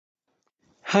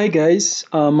Hi guys,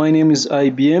 my name is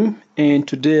IBM and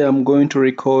today I'm going to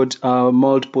record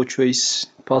multiple choice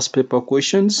past paper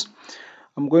questions.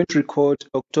 I'm going to record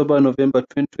October-November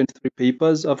 2023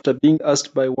 papers after being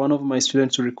asked by one of my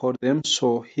students to record them.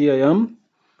 So here I am,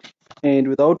 and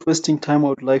without wasting time I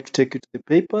would like to take you to the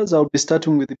papers. I'll be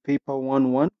starting with the paper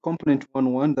 1-1, component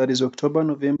 1-1, that is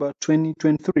October-November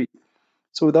 2023.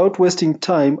 So without wasting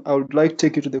time, I would like to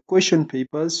take you to the question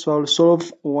papers. So I'll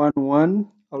solve 1-1,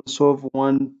 I'll solve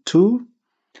 1-2,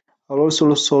 I'll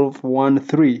also solve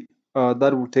 1-3.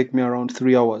 That will take me around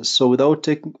 3 hours. So without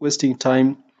wasting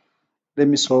time, let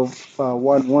me solve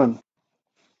 1-1.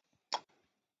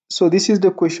 So this is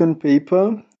the question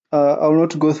paper. I'll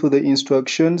not go through the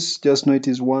instructions, just know it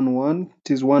is 1-1.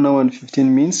 It is 1 hour and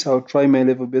 15 minutes. I'll try my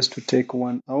level best to take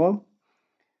 1 hour.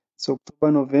 So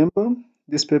October, November,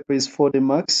 this paper is 40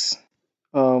 marks.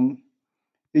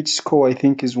 Each score I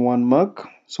think is 1 mark.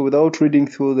 So without reading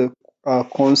through the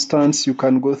constants, you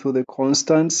can go through the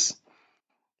constants.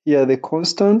 Here are the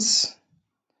constants.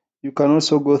 You can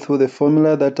also go through the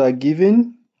formula that are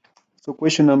given. So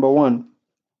question number 1.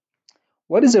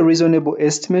 What is a reasonable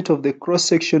estimate of the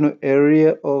cross-sectional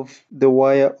area of the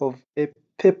wire of a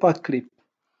paper clip?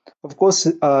 Of course,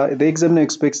 the examiner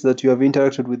expects that you have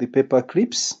interacted with the paper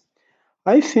clips.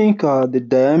 I think the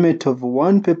diameter of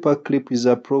one paper clip is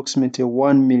approximately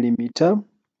 1 millimeter.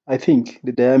 I think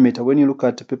the diameter, when you look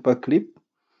at a paper clip,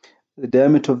 the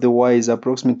diameter of the wire is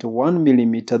approximately 1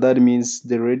 millimeter. That means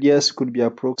the radius could be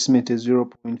approximately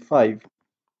 0.5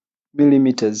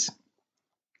 millimeters.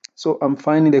 So I'm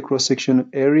finding the cross-sectional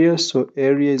area. So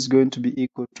area is going to be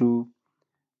equal to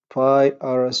pi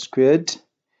r squared,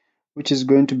 which is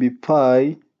going to be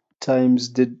pi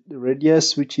times the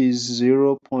radius, which is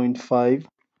 0.5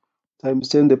 times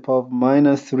 10 to the power of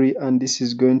minus 3, and this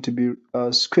is going to be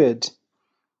squared.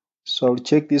 So I'll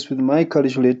check this with my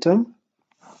calculator.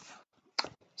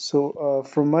 So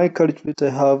from my calculator,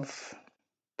 I have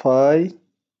pi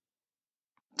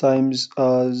times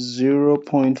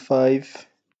 0.5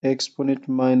 exponent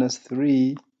minus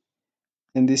 3,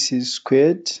 and this is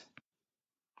squared.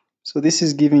 So this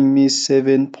is giving me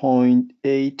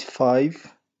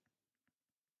 7.85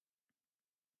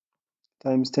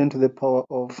 times 10 to the power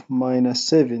of minus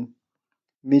 7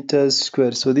 meters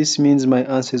squared. So this means my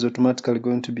answer is automatically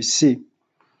going to be C.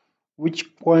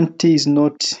 Which quantity is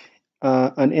not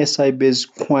an SI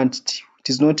based quantity? It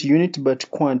is not unit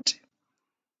but quantity.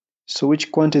 So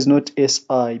which quantity is not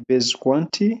SI based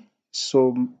quantity?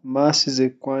 So mass is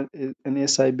an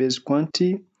SI based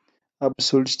quantity,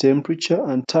 absolute temperature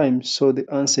and time. So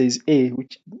the answer is A,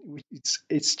 which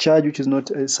it's charge, which is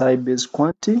not a SI based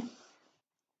quantity.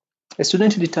 A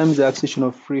student determines the acceleration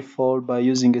of free fall by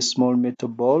using a small metal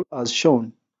ball as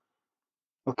shown.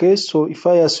 Okay, so if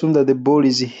I assume that the ball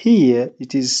is here,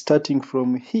 it is starting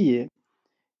from here,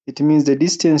 it means the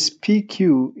distance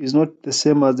PQ is not the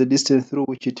same as the distance through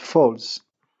which it falls.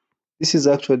 This is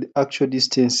actually the actual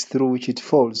distance through which it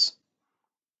falls.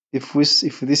 If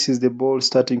this is the ball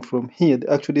starting from here,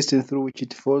 the actual distance through which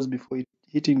it falls before it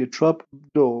hitting the trap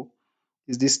door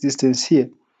is this distance here.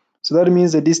 So that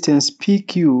means the distance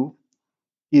PQ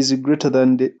is greater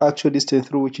than the actual distance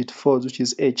through which it falls, which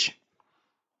is h.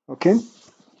 Okay,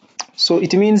 so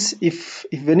it means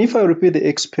even if I repeat the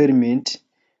experiment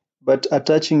but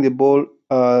attaching the ball,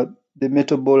 the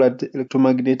metal ball at the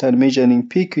electromagnet and measuring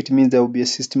PQ, it means there will be a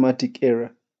systematic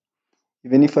error,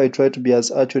 even if I try to be as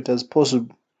accurate as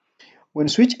possible. When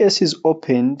switch S is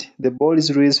opened, the ball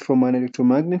is raised from an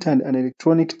electromagnet and an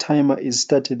electronic timer is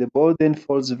started. The ball then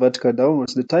falls vertical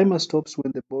downwards. The timer stops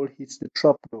when the ball hits the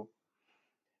trapdoor.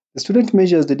 The student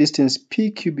measures the distance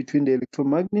PQ between the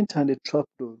electromagnet and the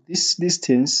trapdoor. This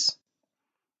distance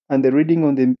and the reading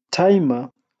on the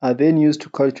timer are then used to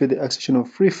calculate the acceleration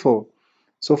of free fall.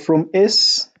 So from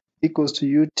S equals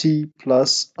to UT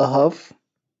plus a half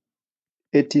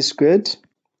AT squared.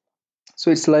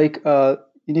 So it's like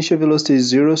initial velocity is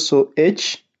 0, so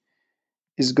H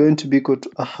is going to be equal to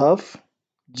a half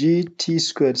GT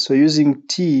squared. So using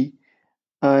T,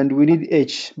 and we need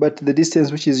H, but the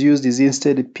distance which is used is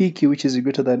instead PQ, which is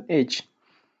greater than H.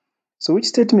 So which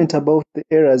statement about the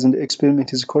errors in the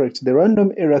experiment is correct? The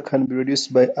random error can be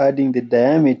reduced by adding the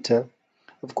diameter.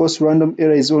 Of course, random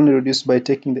error is only reduced by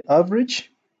taking the average.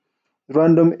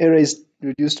 Random error is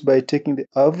reduced by taking the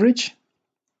average.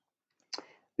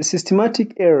 The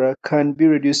systematic error can be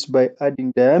reduced by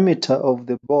adding diameter of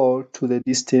the ball to the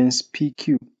distance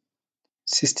PQ.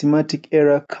 Systematic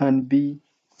error can be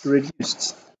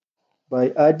reduced by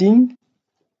adding,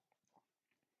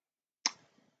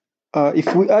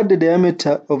 if we add the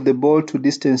diameter of the ball to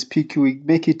distance PQ, we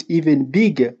make it even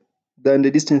bigger. than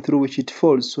the distance through which it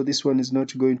falls. So this one is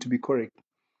not going to be correct.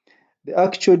 The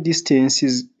actual distance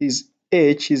is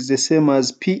h is the same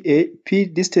as p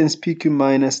distance pq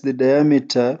minus the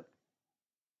diameter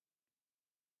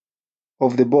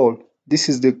of the ball. This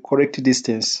is the correct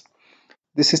distance.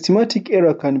 The systematic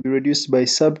error can be reduced by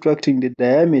subtracting the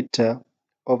diameter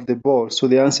of the ball. So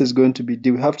the answer is going to be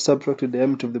D. We have to subtract the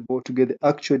diameter of the ball to get the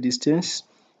actual distance.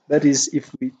 That is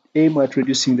if we aim at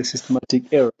reducing the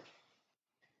systematic error.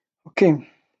 Okay,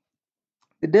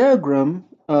 the diagram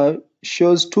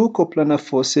shows two coplanar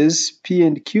forces P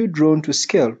and Q drawn to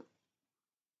scale.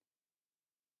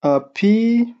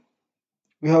 P,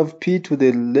 we have P to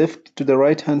the left, to the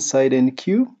right hand side, and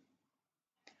Q.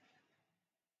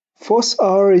 Force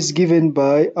R is given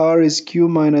by R is Q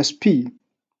minus P,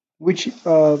 which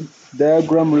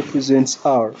diagram represents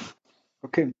R.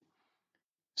 Okay,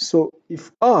 so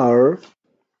if R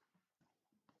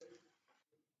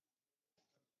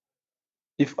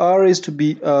is to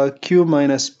be Q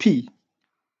minus P,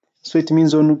 so it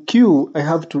means on Q I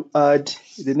have to add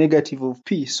the negative of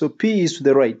P. So P is to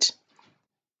the right,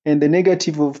 and the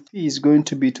negative of P is going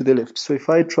to be to the left. So if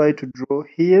I try to draw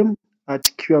here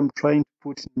at Q, I'm trying to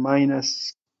put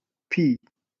minus P.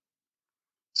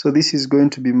 So this is going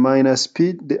to be minus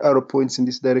P. The arrow points in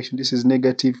this direction. This is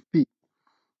negative P.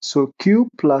 So Q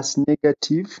plus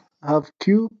negative, I have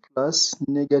Q plus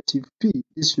negative P.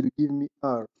 This should give me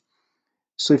R.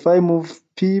 So if I move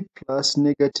P plus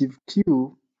negative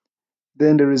Q,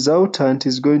 then the resultant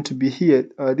is going to be here.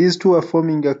 These two are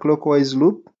forming a clockwise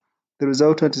loop. The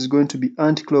resultant is going to be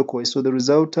anti-clockwise. So the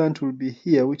resultant will be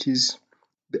here, which is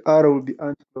the arrow will be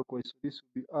anti-clockwise. So this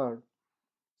will be R. So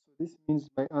this means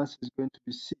my answer is going to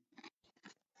be C.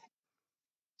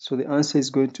 So the answer is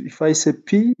going to, if I say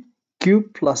P, Q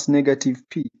plus negative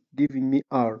P, giving me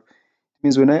R. It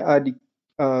means when I add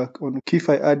on Q, if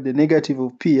I add the negative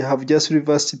of P, I have just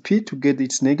reversed P to get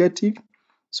its negative.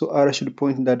 So R should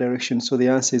point in that direction. So the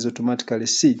answer is automatically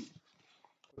C.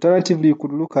 Alternatively, you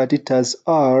could look at it as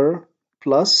R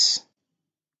plus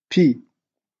P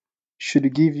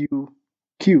should give you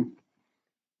Q.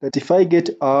 That if I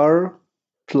get R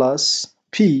plus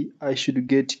P, I should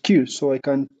get Q. So I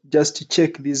can just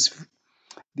check these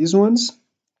ones.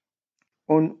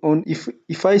 On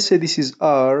if I say this is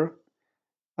R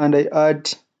and I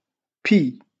add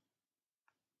P,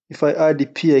 if I add the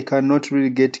P, I cannot really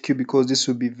get Q because this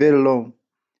will be very long.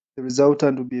 The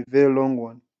resultant will be a very long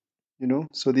one,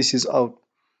 so this is out.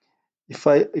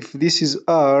 If this is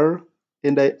R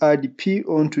and I add P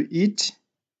onto it,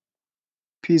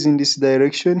 P is in this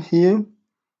direction here,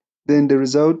 then the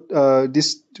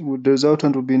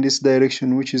resultant will be in this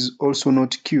direction, which is also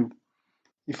not Q.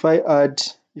 If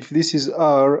this is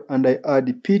R and I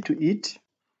add P to it,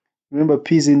 remember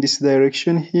P is in this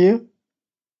direction here.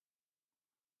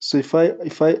 So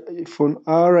if on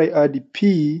R I add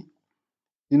P,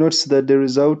 you notice that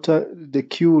the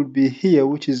Q will be here,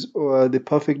 which is the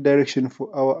perfect direction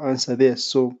for our answer there.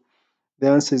 So the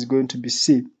answer is going to be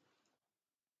C.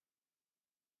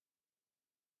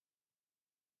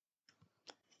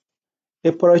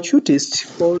 A parachutist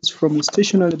falls from a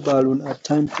stationary balloon at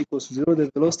time t equals to 0. The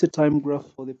velocity time graph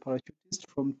for the parachutist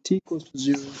from t equals to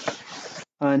 0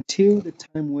 until the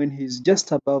time when he is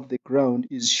just above the ground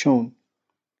is shown.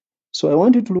 So I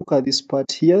want you to look at this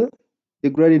part here.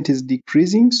 The gradient is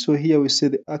decreasing, so here we say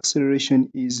the acceleration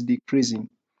is decreasing.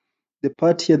 The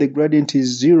part here, the gradient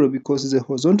is 0 because it's a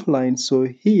horizontal line, so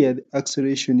here the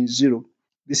acceleration is 0.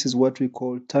 This is what we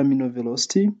call terminal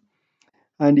velocity.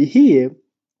 And here,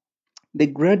 the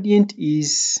gradient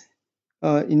is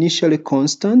initially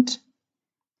constant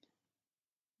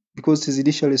because it's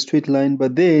initially a straight line,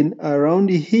 but then around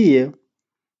here,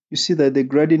 you see that the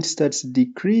gradient starts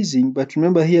decreasing, but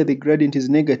remember here the gradient is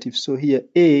negative, so here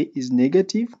A is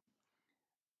negative,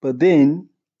 but then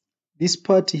this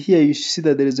part here, you see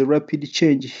that there is a rapid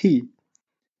change here.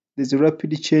 There's a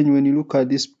rapid change when you look at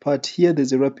this part here,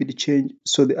 there's a rapid change.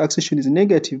 So the acceleration is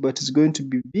negative, but it's going to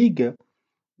be bigger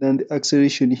than the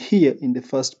acceleration here in the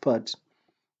first part.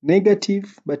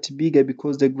 Negative, but bigger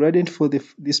because the gradient for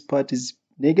this part is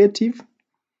negative.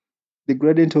 The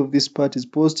gradient of this part is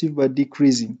positive, but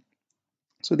decreasing.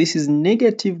 So this is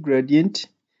negative gradient.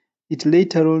 It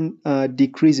later on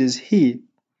decreases here.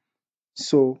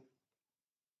 So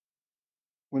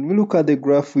when we look at the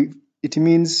graph, it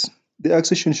means the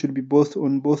acceleration should be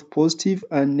on both positive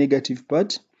and negative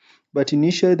part, but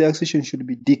initially the acceleration should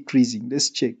be decreasing.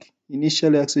 Let's check.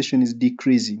 Initially acceleration is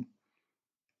decreasing.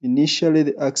 Initially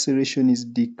the acceleration is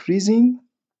decreasing.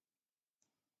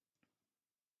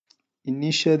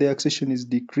 Initially the acceleration is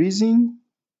decreasing.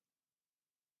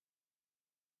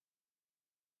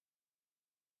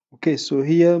 Okay, so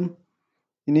here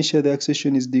initially the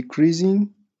acceleration is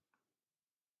decreasing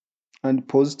and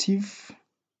positive.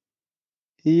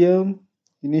 Here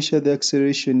initially the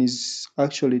acceleration is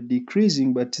actually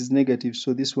decreasing but is negative,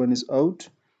 so this one is out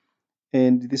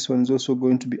and this one is also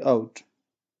going to be out.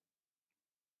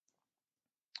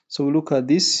 So look at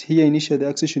this. Here initially the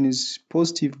acceleration is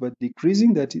positive but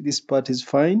decreasing, that this part is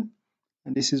fine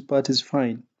and this part is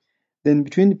fine. Then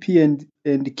between P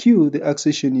and Q the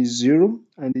acceleration is 0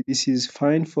 and this is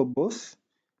fine for both.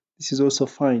 This is also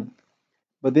fine.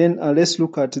 But then let's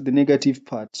look at the negative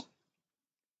part.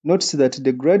 Notice that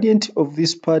the gradient of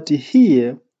this part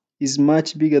here is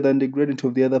much bigger than the gradient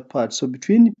of the other part. So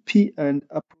between P and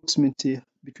approximately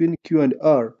between Q and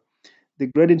R, the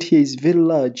gradient here is very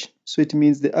large. So it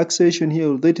means the acceleration here,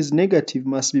 although it is negative,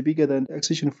 must be bigger than the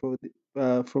acceleration for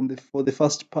the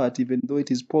first part, even though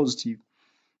it is positive.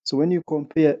 So when you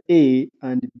compare A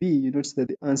and B, you notice that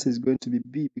the answer is going to be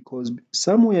B, because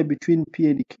somewhere between P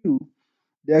and Q,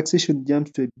 the acceleration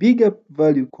jumps to a bigger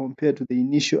value compared to the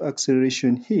initial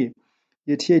acceleration here.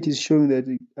 Yet here it is showing that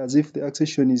as if the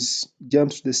acceleration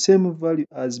jumps to the same value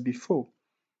as before,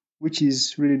 which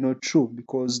is really not true,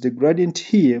 because the gradient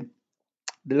here,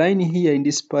 the line here in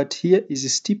this part here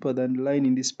is steeper than the line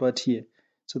in this part here.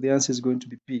 So the answer is going to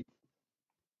be B.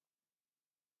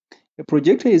 A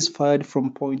projectile is fired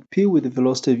from point P with a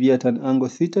velocity v at an angle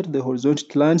theta to the horizontal.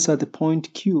 It lands at the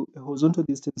point Q, a horizontal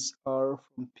distance r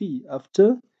from P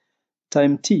after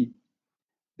time t.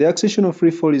 The acceleration of free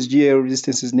fall is g, air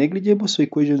resistance is negligible, so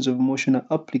equations of motion are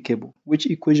applicable. Which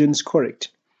equation is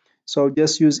correct? So I'll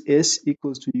just use S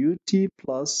equals to ut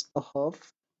plus a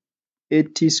half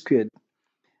at squared.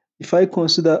 If I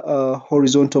consider a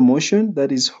horizontal motion,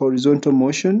 that is horizontal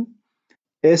motion,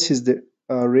 S is the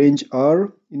range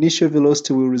r. Initial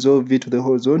velocity will resolve v to the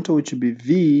horizontal, which will be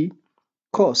v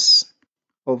cos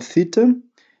of theta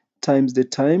times the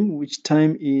time, which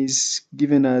time is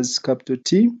given as capital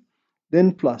T,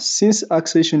 then plus, since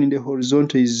acceleration in the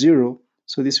horizontal is 0,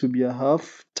 so this will be a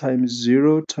half times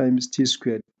 0 times t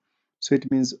squared. So it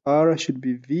means r should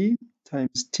be v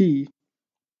times t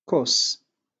cos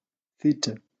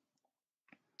theta.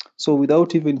 So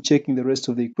without even checking the rest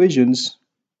of the equations,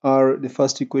 the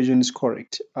first equation is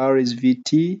correct. R is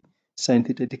Vt sine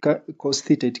theta, cos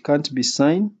theta, it can't be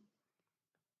sine,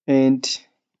 and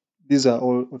these are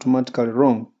all automatically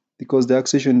wrong because the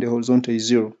acceleration in the horizontal is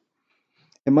 0.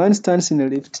 A man stands in a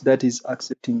lift that is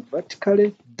accelerating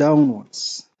vertically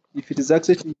downwards. If it is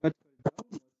accelerating vertically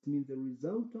downwards, it means the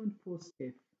resultant force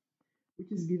F,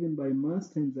 which is given by mass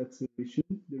times acceleration,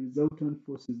 the resultant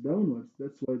force is downwards.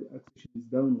 That's why the acceleration is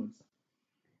downwards.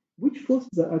 Which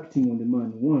forces are acting on the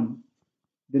man? 1.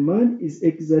 The man is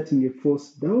exerting a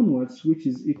force downwards, which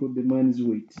is equal to the man's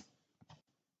weight.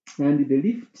 And the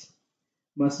lift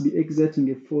must be exerting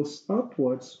a force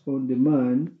upwards on the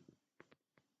man.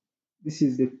 This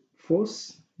is the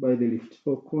force by the lift,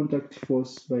 or contact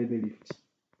force by the lift.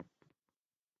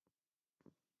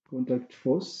 Contact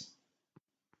force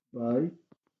by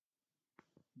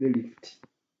the lift.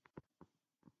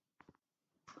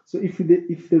 So if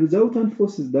the resultant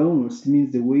force is downwards, it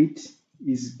means the weight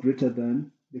is greater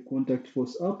than the contact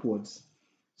force upwards.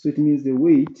 So it means the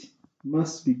weight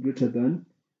must be greater than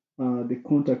the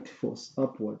contact force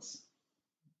upwards.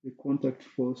 The contact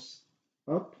force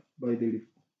up by the lift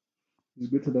is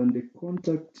greater than the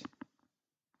contact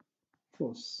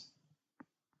force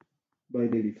by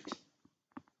the lift,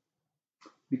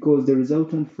 because the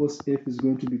resultant force F is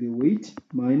going to be the weight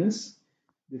minus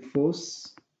the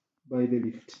force by the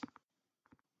lift.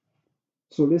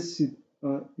 So let's see,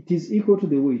 it is equal to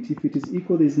the weight. If it is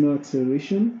equal, there is no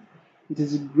acceleration. It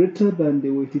is greater than the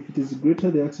weight. If it is greater,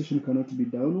 the acceleration cannot be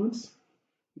downwards.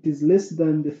 It is less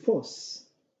than the force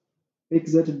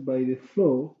exerted by the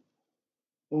floor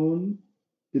on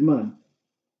the man.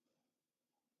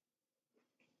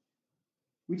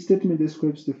 Which statement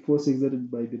describes the force exerted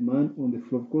by the man on the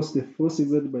floor? Of course, the force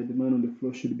exerted by the man on the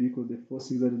floor should be equal to the force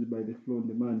exerted by the floor on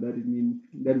the man.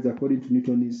 That is according to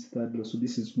Newton's third law, so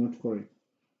this is not correct.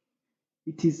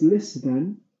 It is less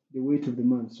than the weight of the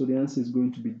man, so the answer is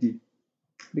going to be D.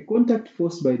 The contact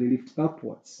force by the lift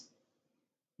upwards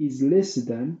is less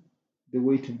than the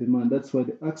weight of the man. That's why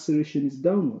the acceleration is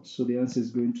downwards, so the answer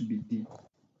is going to be D.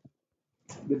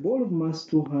 The ball of mass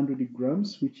 200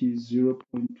 grams, which is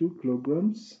 0.2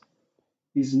 kilograms,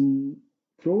 is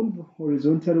thrown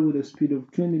horizontally with a speed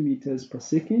of 20 meters per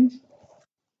second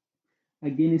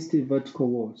against a vertical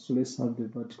wall. So let's have the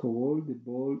vertical wall. The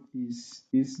ball is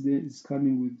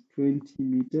coming with 20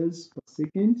 meters per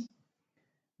second.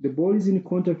 The ball is in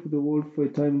contact with the wall for a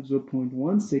time of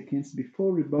 0.1 seconds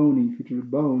before rebounding. If it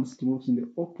rebounds, it moves in the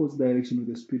opposite direction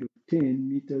with a speed of 10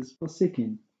 meters per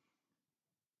second.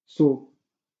 So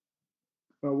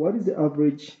what is the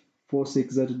average force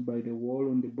exerted by the wall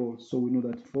on the ball? So we know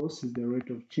that force is the rate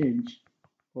of change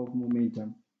of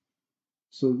momentum.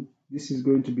 So this is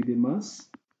going to be the mass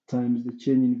times the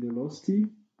change in velocity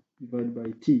divided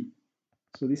by t.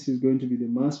 So this is going to be the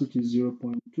mass, which is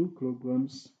 0.2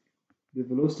 kilograms. The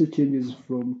velocity changes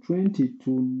from 20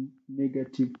 to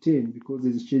negative 10 because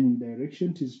there's a change in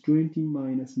direction. It is 20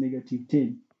 minus negative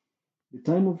 10. The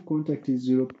time of contact is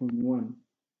 0.10.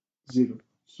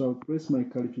 So I'll press my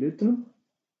calculator.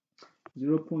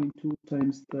 0.2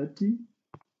 times 30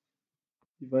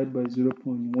 divided by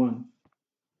 0.1,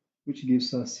 which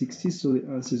gives us 60. So the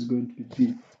answer is going to be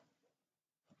B.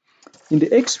 In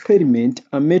the experiment,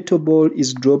 a metal ball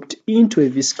is dropped into a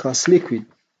viscous liquid.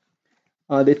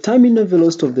 The terminal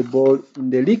velocity of the ball in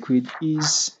the liquid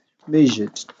is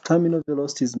measured. Terminal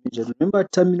velocity is measured. Remember,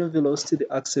 terminal velocity,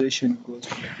 the acceleration goes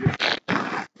to 0.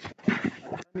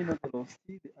 At terminal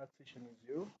velocity, the acceleration is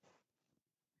 0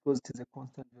 because it is a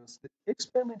constant velocity. The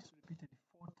experiment is repeated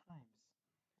 4 times.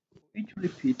 For each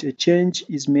repeat, a change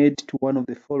is made to one of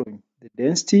the following: the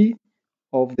density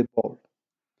of the ball.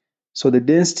 So the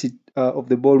density of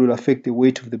the ball will affect the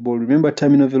weight of the ball. Remember,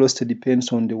 terminal velocity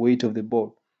depends on the weight of the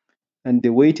ball. And the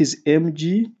weight is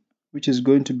mg, which is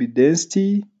going to be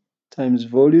density times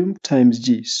volume times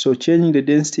g. So changing the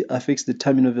density affects the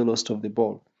terminal velocity of the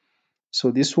ball. So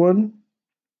this one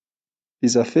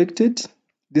is affected.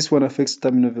 This one affects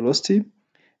terminal velocity.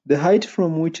 The height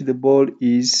from which the ball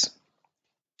is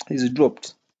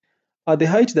dropped. The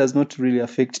height does not really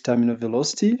affect terminal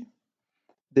velocity.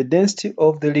 The density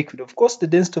of the liquid. Of course, the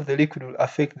density of the liquid will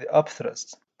affect the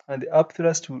upthrust, and the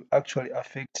upthrust will actually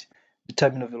affect the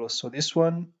terminal velocity. So this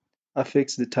one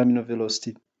affects the terminal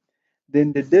velocity.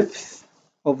 Then the depth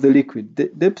of the liquid. The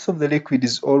depth of the liquid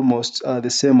is almost the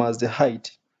same as the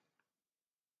height.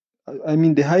 I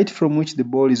mean, the height from which the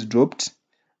ball is dropped.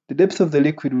 The depth of the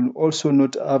liquid will also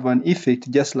not have an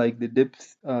effect, just like the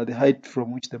depth, the height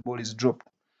from which the ball is dropped.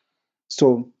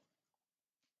 So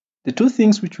the two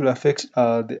things which will affect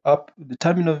the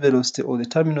terminal velocity or the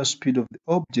terminal speed of the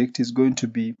object is going to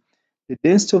be the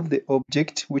density of the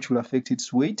object, which will affect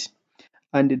its weight,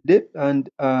 and the depth and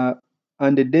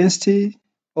the density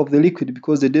of the liquid,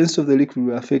 because the density of the liquid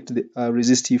will affect the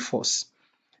resistive force.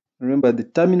 Remember, the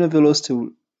terminal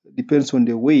velocity depends on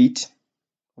the weight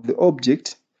of the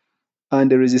object and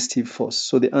the resistive force.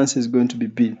 So the answer is going to be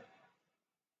B.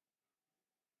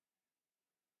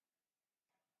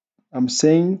 I'm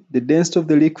saying the density of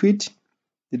the liquid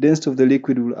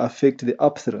will affect the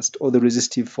upthrust or the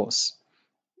resistive force,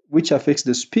 which affects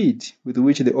the speed with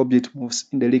which the object moves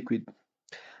in the liquid.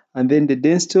 And then the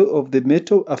density of the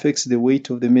metal affects the weight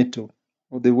of the metal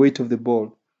or the weight of the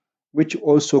ball, which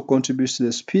also contributes to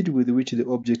the speed with which the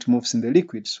object moves in the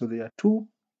liquid. So there are 2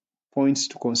 points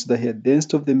to consider here: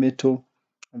 density of the metal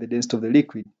and the density of the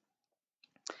liquid.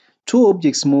 2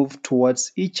 objects move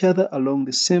towards each other along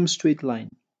the same straight line.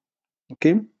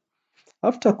 Okay?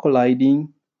 After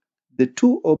colliding, the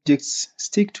 2 objects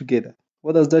stick together.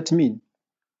 What does that mean?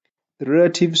 The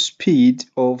relative speed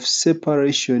of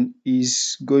separation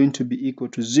is going to be equal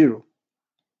to 0.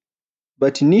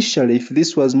 But initially, if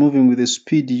this was moving with the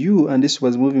speed u and this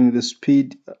was moving with the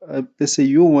speed, let's say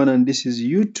u1 and this is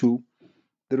u2,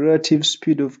 the relative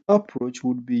speed of approach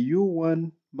would be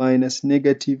u1 minus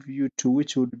negative u2,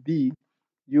 which would be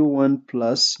u1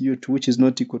 plus u2, which is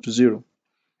not equal to 0.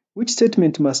 Which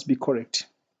statement must be correct?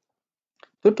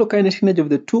 Total kinetic energy of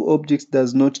the 2 objects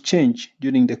does not change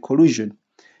during the collision.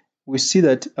 We see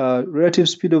that relative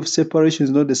speed of separation is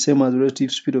not the same as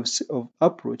relative speed of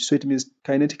approach, so it means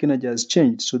kinetic energy has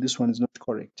changed, so this one is not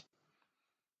correct.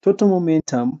 Total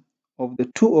momentum of the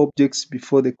 2 objects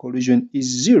before the collision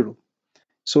is 0.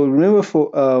 So remember,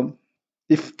 for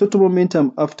if total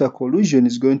momentum after collision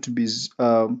is going to be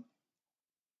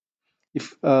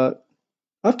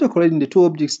after colliding, the 2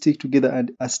 objects stick together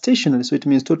and are stationary, so it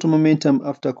means total momentum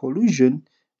after collision,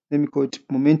 let me call it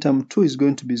momentum 2, is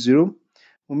going to be 0.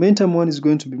 Momentum 1 is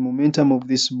going to be momentum of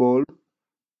this ball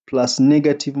plus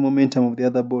negative momentum of the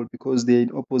other ball because they're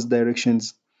in opposite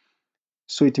directions.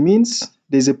 So it means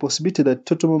there's a possibility that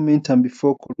total momentum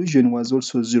before collision was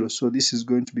also 0. So this is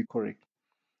going to be correct.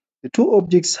 The 2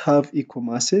 objects have equal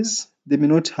masses. They may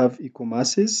not have equal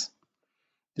masses.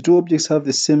 The 2 objects have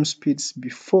the same speeds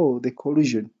before the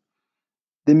collision.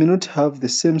 They may not have the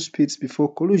same speeds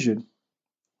before collision.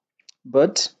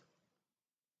 But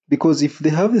because if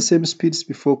they have the same speeds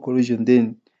before collision,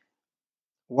 then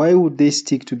why would they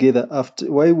stick together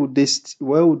after? Why would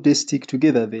they stick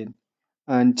together then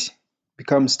and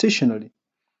become stationary?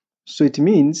 So it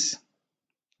means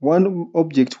one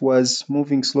object was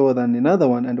moving slower than another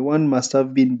one, and one must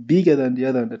have been bigger than the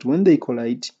other, that when they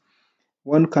collide,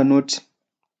 one cannot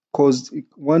cause,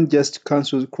 one just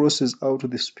crosses out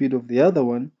the speed of the other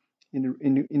one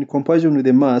in comparison with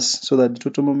the mass, so that the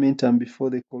total momentum before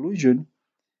the collision,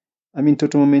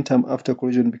 total momentum after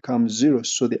collision becomes zero.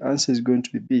 So the answer is going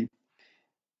to be B.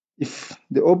 If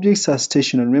the objects are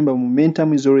stationary, remember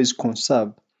momentum is always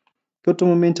conserved. Total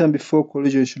momentum before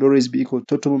collision should always be equal to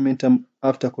total momentum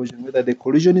after collision, whether the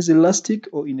collision is elastic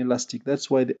or inelastic. That's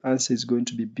why the answer is going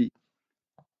to be B.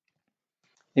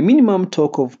 A minimum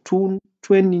torque of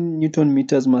 20 Newton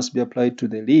meters must be applied to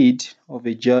the lid of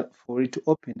a jar for it to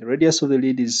open. The radius of the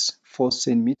lid is 4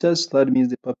 centimeters. That means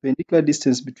the perpendicular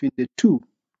distance between the two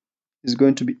is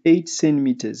going to be 8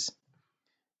 centimeters.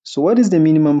 So what is the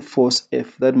minimum force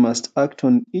F that must act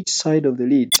on each side of the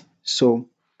lid? So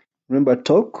remember,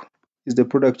 torque is the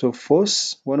product of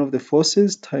force, one of the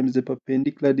forces, times the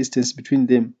perpendicular distance between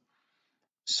them.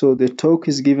 So the torque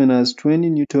is given as 20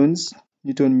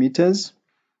 Newton meters.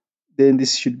 Then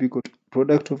this should be equal to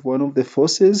product of one of the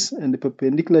forces, and the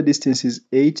perpendicular distance is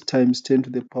 8 times 10 to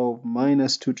the power of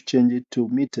minus 2 to change it to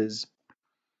meters.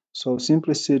 So I'll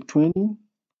simply say 20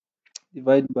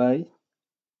 divided by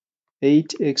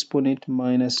 8 exponent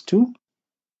minus 2.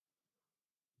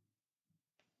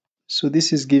 So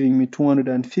this is giving me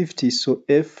 250. So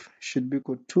F should be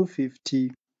equal to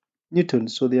 250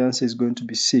 newtons. So the answer is going to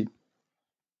be C.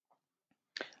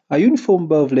 A uniform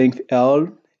bar of length L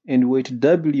and weight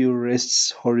W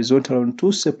rests horizontal on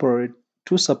two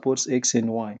supports X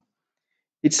and Y.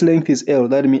 Its length is L,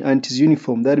 that means, and it is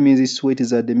uniform. That means its weight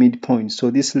is at the midpoint. So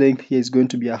this length here is going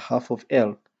to be a half of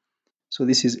L. So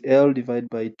this is L divided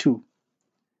by 2.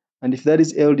 And if that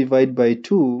is L divided by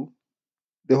 2,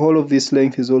 the whole of this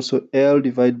length is also L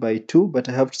divided by 2, but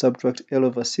I have to subtract L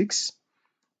over 6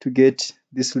 to get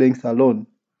this length alone.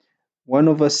 1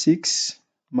 over 6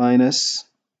 minus,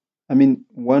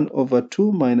 1 over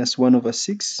 2 minus 1 over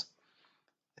 6.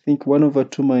 I think 1 over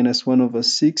 2 minus 1 over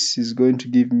 6 is going to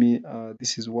give me,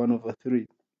 this is 1 over 3.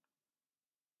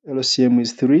 LCM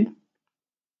is 3.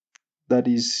 That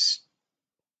is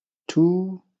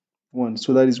 2, 1.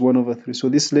 So that is 1 over 3. So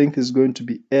this length is going to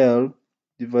be L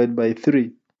divided by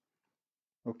 3.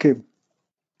 Okay.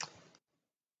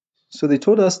 So they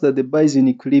told us that the bar is in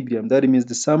equilibrium. That means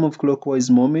the sum of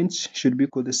clockwise moments should be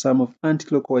equal to the sum of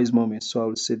anti-clockwise moments. So I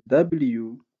will say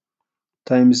W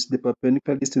times the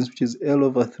perpendicular distance, which is L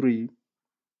over 3.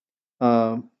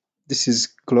 This is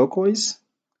clockwise.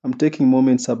 I'm taking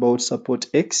moments about support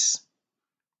X.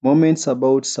 Moments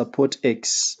about support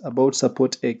X.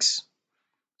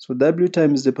 So W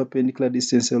times the perpendicular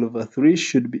distance L over 3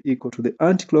 should be equal to the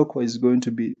anti-clockwise, is going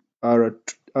to be Ry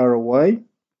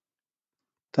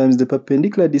times the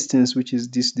perpendicular distance, which is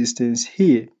this distance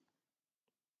here.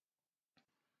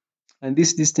 And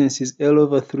this distance is L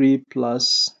over 3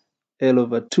 plus L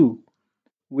over 2,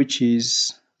 which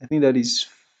is, I think that is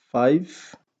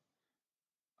 5,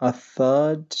 a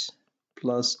third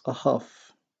plus a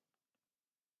half.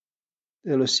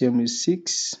 LCM is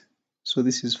 6, so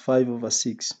this is 5 over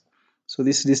 6. So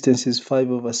this distance is 5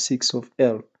 over 6 of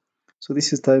L. So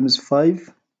this is times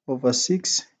 5 over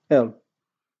 6 L.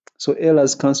 So L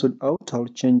has cancelled out. I'll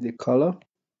change the color.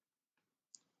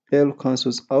 L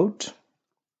cancels out.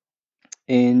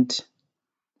 And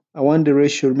I want the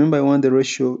ratio. Remember, I want the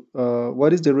ratio.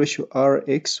 What is the ratio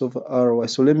Rx over Ry?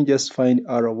 So let me just find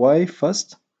Ry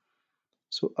first.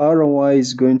 So Ry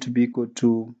is going to be equal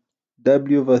to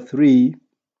W over 3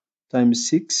 times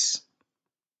 6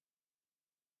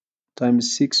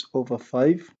 over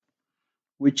 5,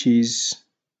 which is,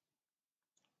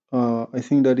 I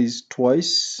think that is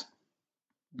twice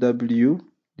W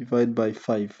divided by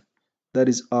 5. That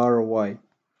is Ry.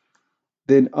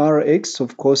 Then Rx,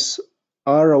 of course,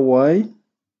 Ry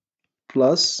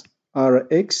plus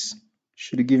Rx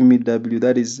should give me W.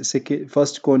 That is the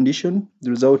first condition.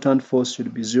 The resultant force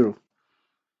should be 0.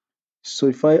 So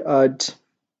if I add,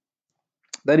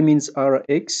 that means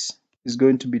Rx is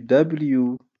going to be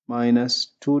W minus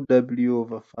 2W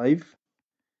over 5.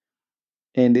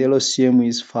 And the LCM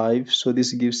is 5. So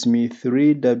this gives me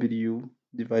 3W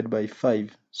divided by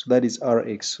 5. So that is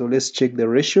Rx. So let's check the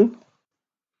ratio.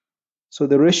 So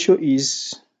the ratio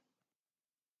is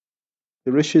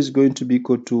going to be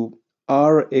equal to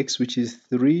Rx, which is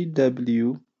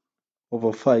 3W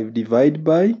over 5, divided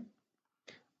by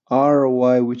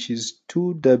Ry, which is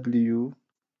 2W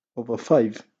over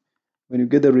 5. When you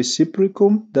get the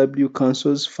reciprocal, W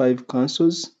cancels, 5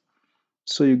 cancels.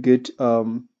 So you get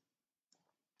 3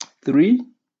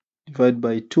 divided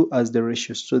by 2 as the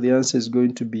ratio. So the answer is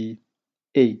going to be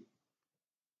A.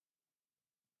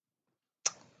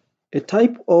 A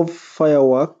type of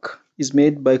firework is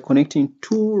made by connecting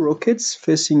two rockets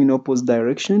facing in opposite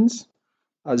directions,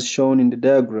 as shown in the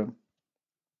diagram,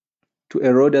 to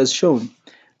a rod as shown.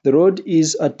 The rod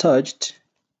is attached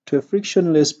to a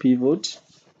frictionless pivot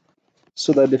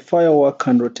so that the firework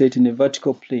can rotate in a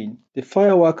vertical plane. The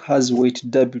firework has weight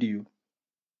W.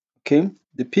 Okay,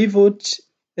 the pivot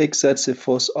exerts a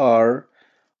force R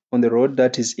on the rod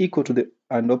that is equal to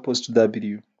and opposed to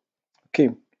W. Okay,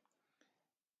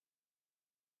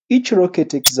 each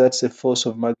rocket exerts a force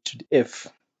of magnitude F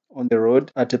on the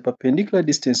rod at a perpendicular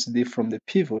distance d from the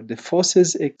pivot. The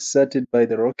forces exerted by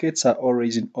the rockets are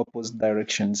always in opposite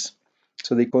directions,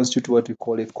 so they constitute what we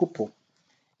call a couple.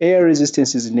 Air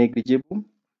resistance is negligible.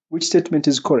 Which statement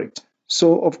is correct?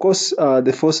 So, of course,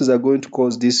 the forces are going to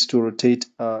cause this to rotate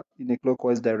in a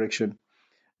clockwise direction.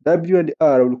 W and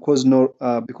R will cause no,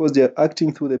 because they are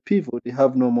acting through the pivot, they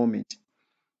have no moment.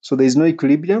 So there is no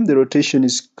equilibrium, the rotation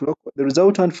is clockwise. The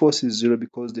resultant force is zero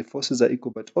because the forces are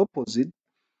equal but opposite.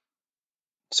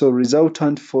 So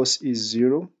resultant force is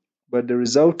zero, but the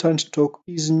resultant torque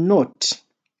is not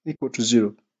equal to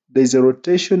zero. There is a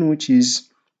rotation which is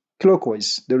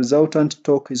clockwise. The resultant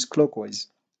torque is clockwise.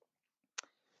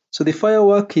 So the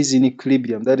firework is in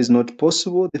equilibrium. That is not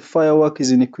possible. The firework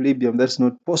is in equilibrium. That's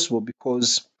not possible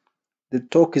because the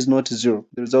torque is not zero.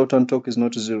 The resultant torque is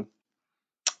not zero.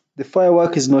 The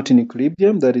firework is not in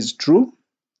equilibrium. That is true.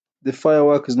 The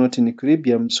firework is not in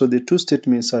equilibrium. So the two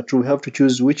statements are true. We have to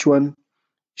choose which one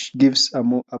gives a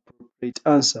more appropriate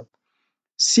answer.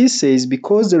 C says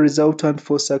because the resultant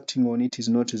force acting on it is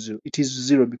not zero. It is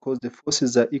zero because the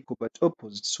forces are equal but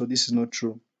opposite. So this is not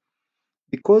true.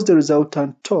 Because the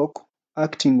resultant torque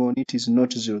acting on it is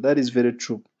not zero. That is very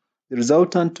true. The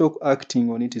resultant torque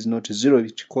acting on it is not zero,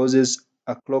 which causes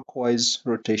a clockwise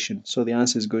rotation. So the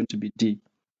answer is going to be D.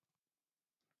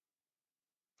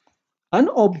 An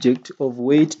object of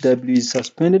weight W is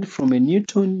suspended from a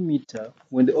Newton meter.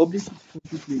 When the object is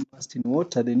completely immersed in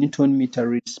water, the Newton meter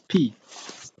reads P.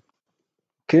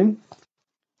 Okay,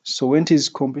 so when it is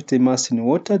completely immersed in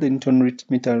water, the Newton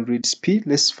meter reads P.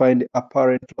 Let's find the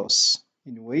apparent loss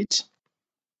in weight.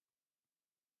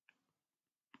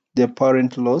 The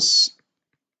apparent loss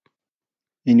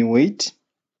in weight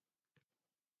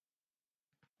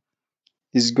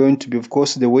is going to be, of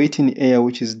course, the weight in air,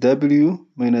 which is W,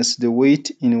 minus the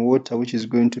weight in water, which is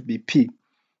going to be P.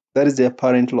 That is the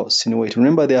apparent loss in weight.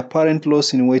 Remember, the apparent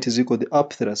loss in weight is equal to the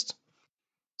upthrust.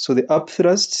 So the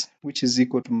upthrust, which is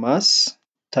equal to mass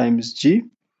times G,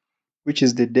 which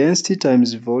is the density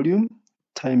times volume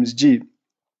times G,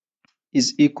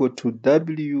 is equal to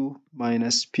W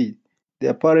minus P.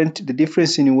 The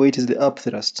difference in weight is the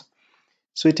upthrust.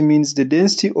 So it means the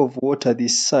density of water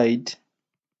this side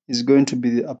is going to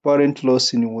be the apparent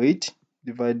loss in weight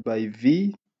divided by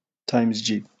V times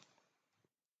G.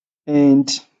 And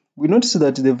we notice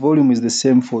that the volume is the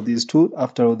same for these two.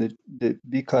 After all, the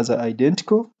beakers are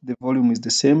identical. The volume is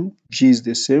the same. G is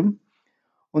the same.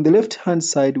 On the left-hand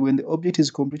side, when the object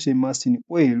is completely immersed in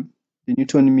oil, the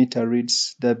Newton meter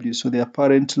reads W. So the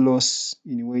apparent loss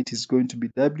in weight is going to be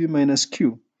W minus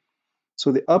Q.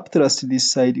 So the upthrust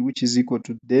this side, which is equal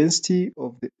to density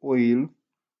of the oil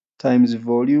times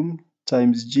volume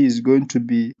times G, is going to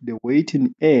be the weight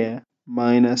in air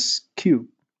minus Q.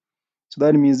 So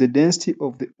that means the density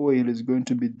of the oil is going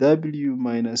to be W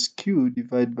minus Q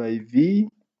divided by V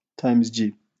times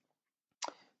G.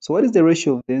 So what is the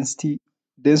ratio of density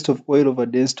of oil over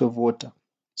density of water?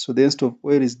 So density of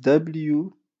oil is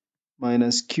W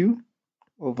minus Q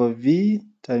over V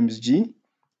times G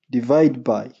divide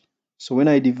by. So when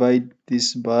I divide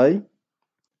this by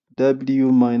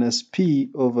W minus P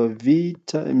over V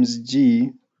times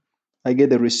G, I get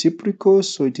the reciprocal,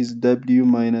 so it is W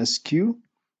minus Q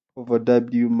over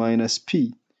W minus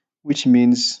P, which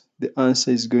means the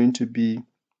answer is going to be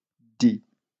D.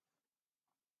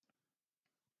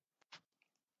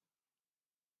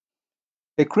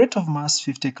 A crate of mass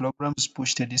 50 kilograms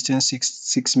pushed a distance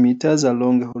 6 meters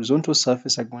along a horizontal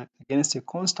surface against a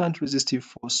constant resistive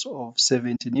force of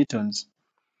 70 newtons.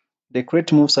 The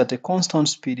crate moves at a constant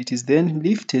speed. It is then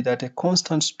lifted at a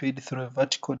constant speed through a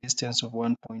vertical distance of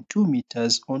 1.2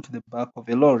 meters onto the back of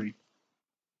a lorry.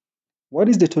 What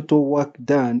is the total work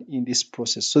done in this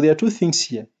process? So there are two things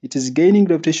here. It is gaining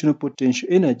gravitational potential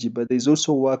energy, but there is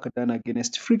also work done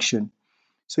against friction.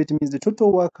 So it means the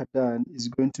total work done is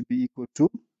going to be equal to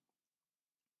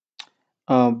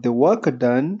the work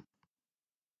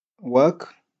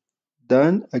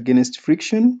done against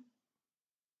friction,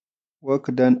 work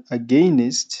done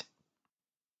against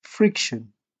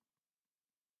friction,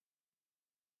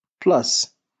 plus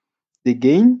the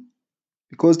gain,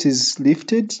 because it is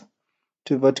lifted,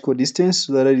 to a vertical distance,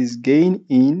 so that is gain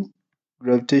in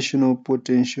gravitational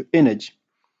potential energy.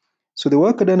 So the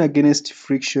work done against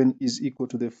friction is equal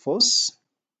to the force,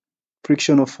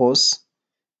 frictional force,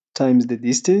 times the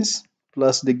distance,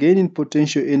 plus the gain in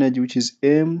potential energy, which is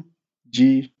mgh.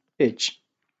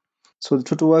 So the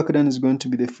total work done is going to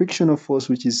be the frictional force,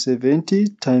 which is 70,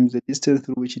 times the distance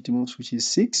through which it moves, which is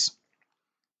 6,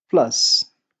 plus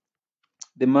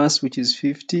the mass, which is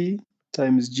 50,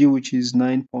 times g, which is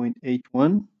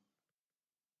 9.81,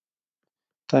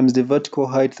 times the vertical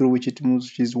height through which it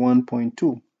moves, which is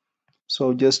 1.2. So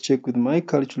I'll just check with my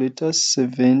calculator.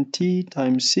 70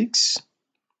 times 6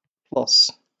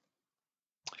 plus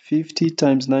 50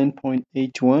 times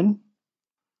 9.81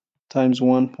 times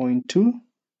 1.2,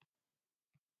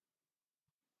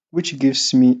 which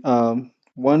gives me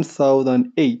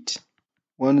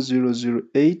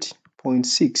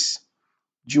 1008.6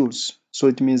 joules. So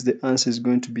it means the answer is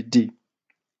going to be D.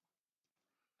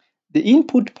 The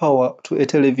input power to a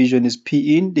television is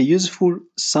P in. The useful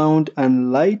sound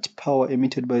and light power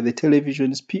emitted by the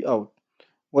television is P out.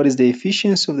 What is the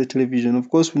efficiency of the television? Of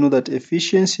course, we know that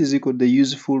efficiency is equal to the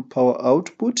useful power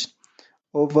output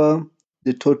over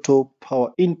the total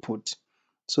power input.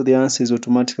 So the answer is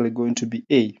automatically going to be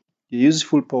A. The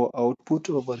useful power output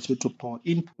over the total power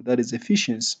input, that is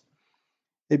efficiency.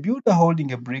 A builder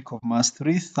holding a brick of mass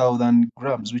 3,000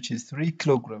 grams, which is 3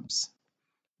 kilograms,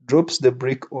 drops the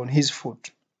brick on his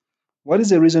foot. What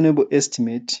is a reasonable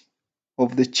estimate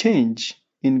of the change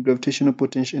in gravitational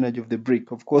potential energy of the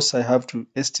brick? Of course, I have to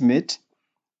estimate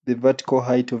the vertical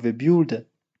height of a builder.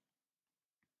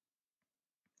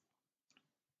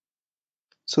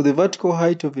 So the vertical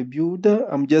height of a builder,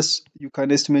 you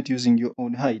can estimate using your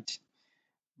own height.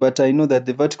 But I know that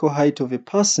the vertical height of a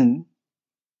person,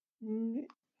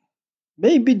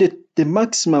 maybe the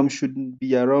maximum should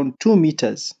be around 2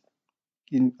 meters.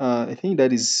 I think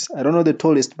that is, I don't know the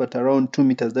tallest, but around 2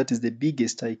 meters. That is the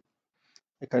biggest I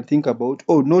can think about.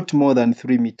 Oh, not more than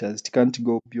 3 meters. It can't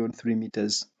go beyond 3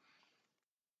 meters.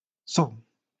 So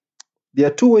there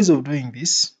are two ways of doing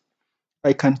this.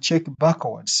 I can check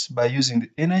backwards by using the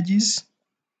energies.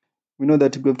 We know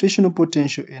that gravitational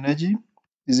potential energy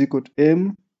is equal to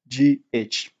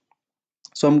mgh.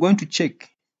 So I'm going to check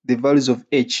the values of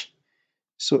h.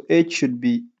 So h should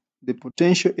be the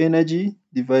potential energy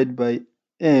divided by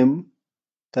m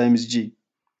times g.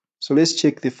 So let's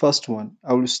check the first one.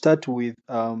 I will start with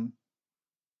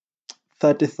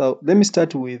 30,000. Let me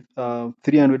start with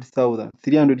 300,000,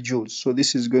 300 joules. So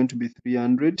this is going to be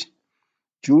 300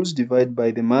 joules divided by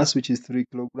the mass, which is 3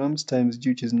 kilograms, times g,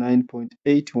 which is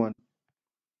 9.81.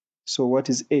 So what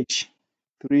is h?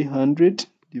 300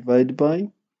 divided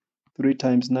by 3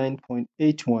 times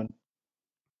 9.81.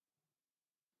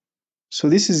 So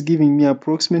this is giving me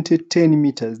approximately 10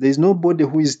 meters. There is nobody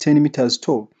who is 10 meters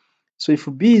tall. So if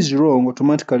B is wrong,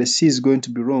 automatically C is going to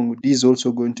be wrong. D is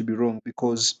also going to be wrong,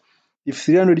 because if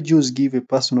 300 joules give a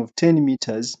person of 10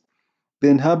 meters,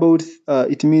 then how about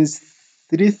it means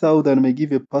 3,000 may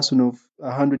give a person of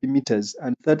 100 meters,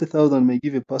 and 30,000 may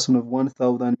give a person of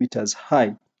 1,000 meters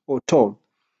high or tall.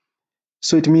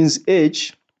 So it means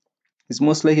H is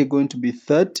most likely going to be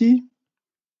 30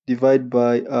 divided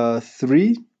by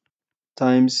 3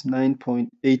 times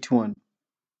 9.81.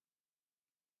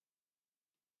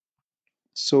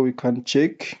 So we can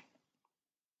check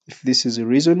if this is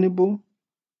reasonable.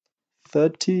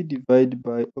 30 divided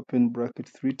by open bracket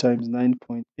 3 times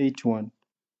 9.81.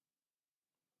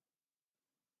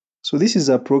 So this is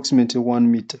approximately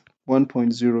 1 meter,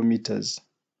 1.0 meters.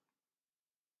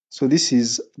 So this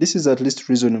is at least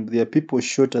reasonable. There are people as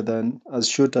short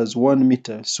as 1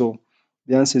 meter. So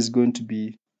the answer is going to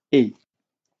be A.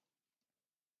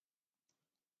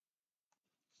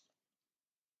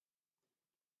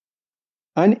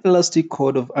 An elastic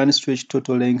cord of unstretched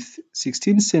total length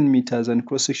 16 centimeters and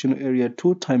cross-sectional area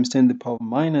 2 times 10 to the power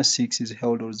minus 6 is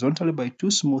held horizontally by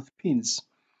two smooth pins,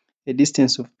 a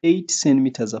distance of 8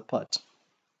 centimeters apart.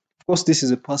 Of course, this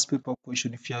is a past paper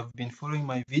question. If you have been following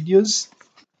my videos,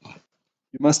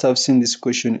 you must have seen this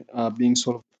question being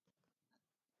solved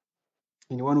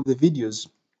in one of the videos.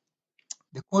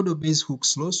 The cord obeys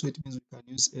Hooke's law, so it means we can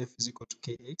use F is equal to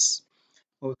Kx,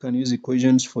 or we can use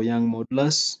equations for Young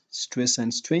modulus, stress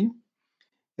and strain.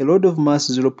 A load of mass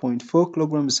 0.4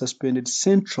 kilograms is suspended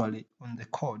centrally on the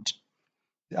cord.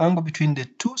 The angle between the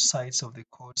two sides of the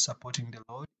cord supporting the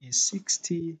load is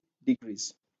 60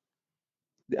 degrees.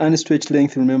 The unstretched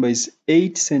length, remember, is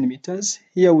 8 centimeters.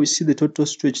 Here we see the total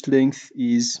stretched length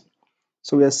is,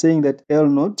 so we are saying that L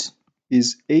naught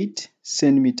is 8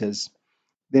 centimeters.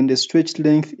 Then the stretched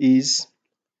length is,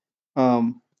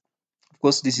 of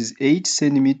course, this is 8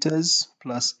 centimeters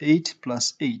plus 8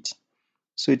 plus 8.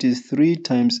 So it is 3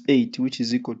 times 8, which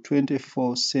is equal to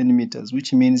 24 centimeters,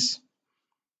 which means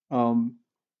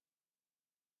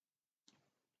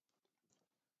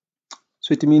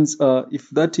if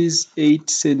that is 8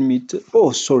 centimeters,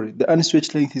 oh, sorry, the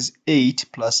unstretched length is 8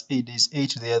 plus 8, there is 8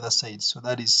 to the other side, so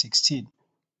that is 16.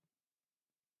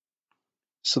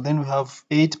 So then we have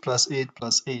 8 plus 8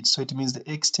 plus 8, so it means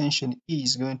the extension E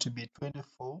is going to be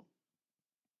 24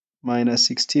 minus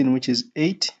 16, which is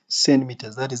 8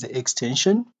 centimeters. That is the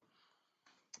extension.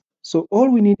 So all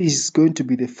we need is going to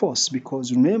be the force,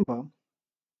 because remember,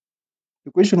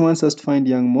 the question wants us to find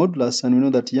Young modulus, and we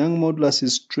know that Young modulus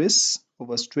is stress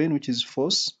over strain, which is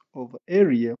force over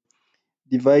area,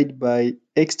 divided by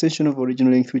extension of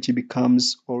original length, which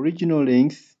becomes original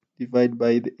length divided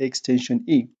by the extension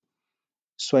E.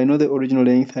 So I know the original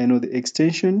length, I know the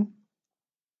extension,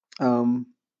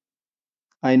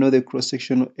 I know the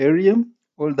cross-sectional area.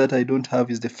 All that I don't have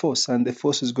is the force, and the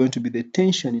force is going to be the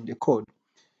tension in the chord.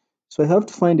 So I have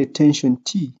to find the tension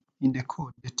T in the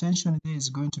chord. The tension there is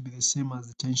going to be the same as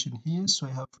the tension here, so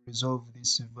I have to resolve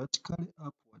this vertically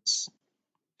upwards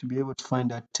to be able to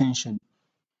find that tension.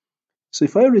 So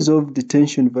if I resolve the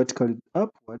tension vertically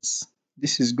upwards,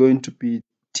 this is going to be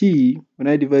T. When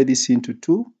I divide this into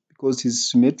 2, because it's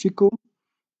symmetrical,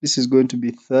 this is going to be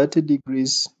 30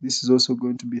 degrees. This is also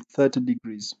going to be 30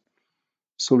 degrees.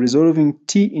 So resolving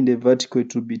T in the vertical,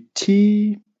 it will be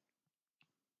T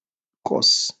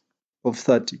cos of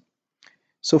 30.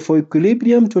 So for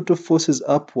equilibrium, total forces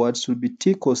upwards will be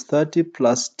T cos 30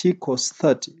 plus T cos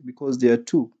 30, because they are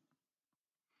 2.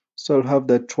 So I'll have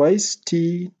that twice.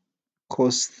 T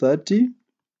cos 30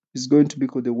 is going to be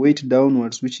called the weight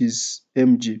downwards, which is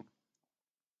mg.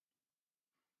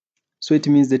 So it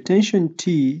means the tension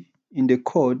T in the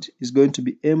chord is going to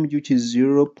be mg, which is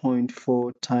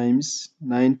 0.4 times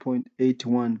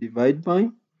 9.81 divided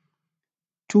by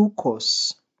 2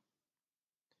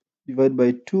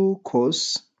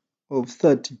 cos of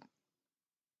 30.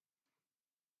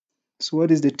 So what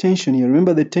is the tension here?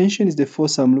 Remember, the tension is the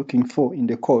force I'm looking for in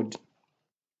the chord.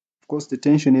 Of course, the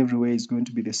tension everywhere is going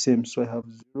to be the same. So I have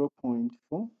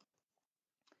 0.4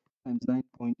 times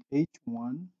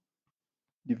 9.81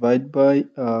 divided by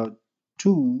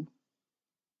 2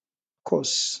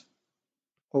 cos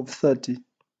of 30.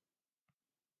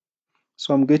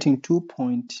 So I'm getting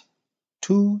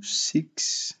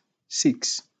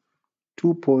 2.266.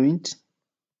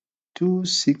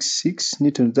 2.266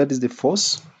 newtons. That is the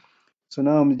force. So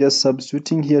now I'm just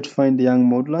substituting here to find the Young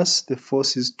modulus. The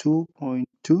force is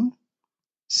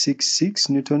 2.266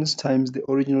 newtons times the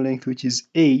original length, which is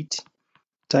 8,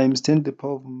 times 10 to the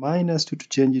power of minus 2 to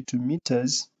change it to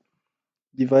meters,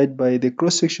 divided by the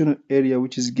cross-sectional area,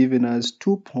 which is given as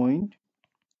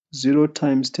 2.0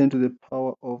 times 10 to the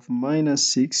power of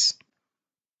minus 6,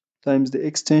 times the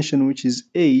extension, which is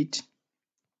 8,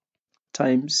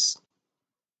 times,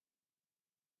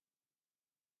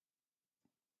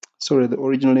 sorry, the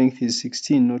original length is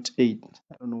 16, not 8.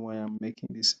 I don't know why I'm making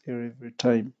this error every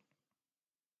time.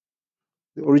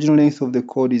 The original length of the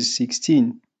chord is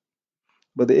 16,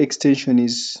 but the extension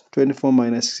is 24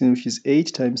 minus 16, which is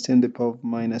 8 times 10 to the power of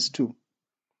minus 2.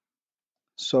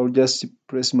 So I'll just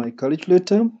press my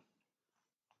calculator.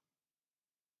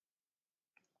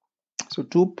 So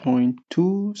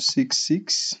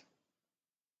 2.266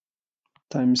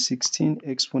 times 16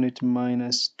 exponent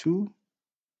minus 2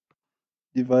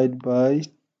 divided by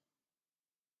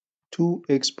 2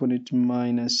 exponent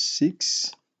minus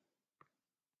 6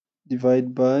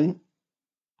 divided by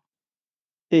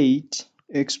 8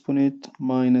 exponent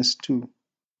minus 2.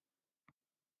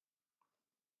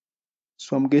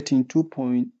 So I'm getting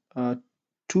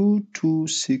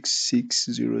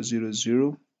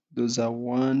 2.2266000. Those are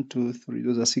 1, 2, 3.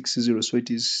 Those are 6 zeros. So it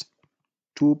is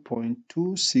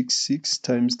 2.266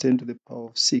 times 10 to the power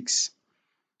of 6,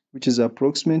 which is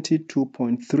approximately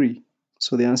 2.3.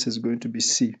 So the answer is going to be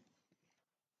C.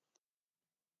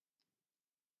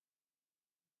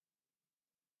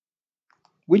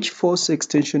 Which force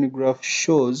extension graph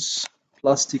shows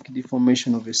plastic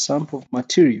deformation of a sample of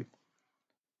material?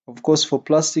 Of course, for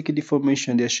plastic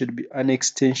deformation, there should be an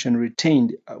extension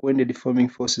retained when the deforming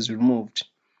force is removed.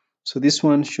 So this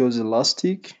one shows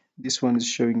elastic. This one is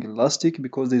showing elastic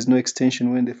because there is no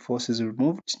extension when the force is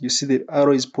removed. You see the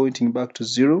arrow is pointing back to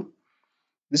 0.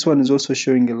 This one is also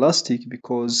showing elastic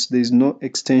because there is no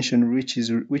extension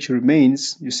which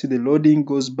remains. You see the loading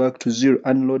goes back to 0,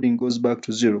 unloading goes back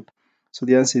to 0. So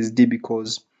the answer is D,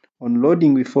 because on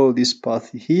loading we follow this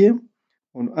path here.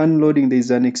 On unloading there is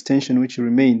an extension which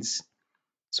remains.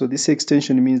 So this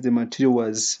extension means the material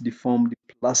was deformed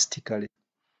plastically.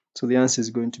 So the answer is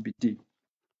going to be D.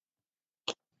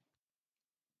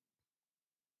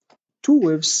 Two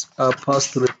waves are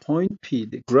passed through a point P.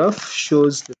 The graph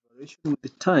shows the variation with the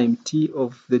time t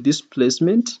of the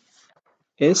displacement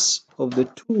s of the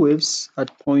two waves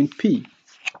at point P.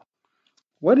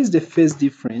 What is the phase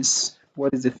difference?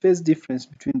 What is the phase difference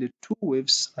between the two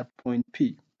waves at point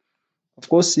P? Of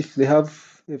course, if they have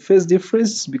a phase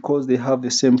difference, because they have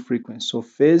the same frequency. So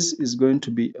phase is going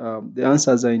to be, the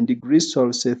answers are in degrees, so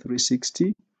I'll say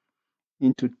 360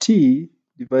 into t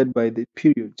divided by the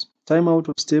period. Time out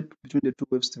of step between the two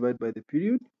waves divided by the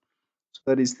period. So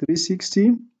that is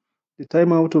 360. The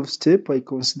time out of step, I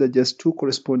consider just two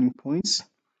corresponding points.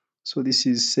 So this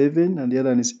is 7 and the other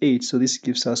one is 8. So this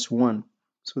gives us 1.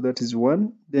 So that is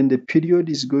 1. Then the period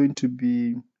is going to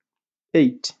be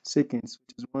 8 seconds,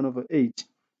 which is 1 over 8.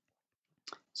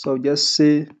 So I'll just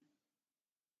say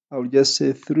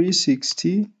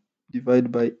 360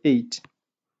 divided by 8,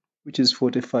 which is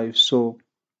 45. So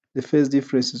the phase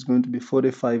difference is going to be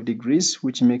 45 degrees,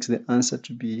 which makes the answer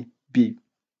to be B.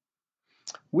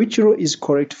 Which row is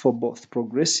correct for both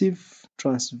progressive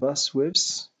transverse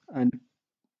waves and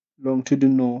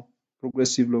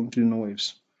progressive longitudinal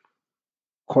waves?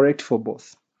 Correct for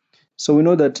both. So we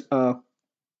know that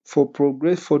for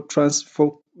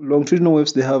longitudinal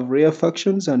waves, they have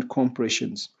rarefactions and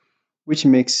compressions, which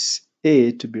makes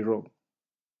A to be wrong,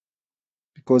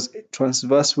 because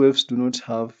transverse waves do not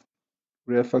have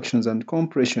rarefactions and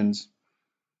compressions.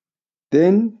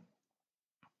 Then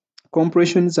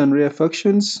compressions and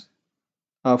rarefactions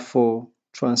are for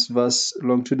transverse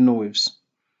longitudinal waves.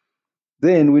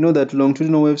 Then we know that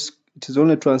longitudinal waves, it is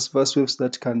only transverse waves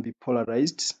that can be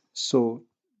polarized. So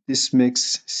this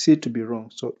makes C to be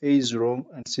wrong. So A is wrong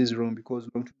and C is wrong because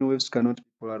longitudinal waves cannot be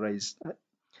polarized.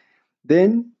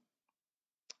 Then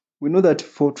we know that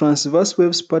for transverse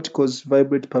waves, particles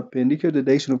vibrate perpendicular to the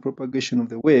direction of propagation of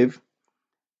the wave.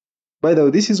 By the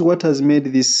way, this is what has made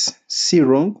this C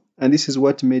wrong, and this is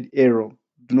what made A wrong.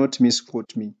 Do not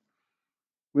misquote me.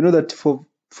 We know that for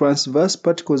transverse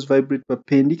particles vibrate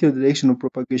perpendicular to the direction of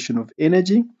propagation of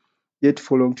energy, yet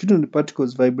for longitudinal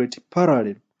particles vibrate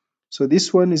parallel. So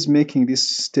this one is making this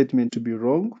statement to be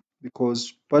wrong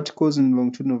because particles in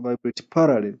longitudinal vibrate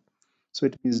parallel. So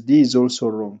it means D is also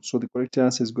wrong. So the correct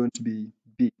answer is going to be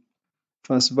B.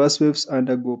 Transverse waves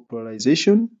undergo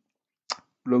polarization.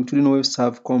 Longitudinal waves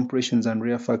have compressions and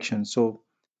rarefactions. So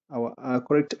our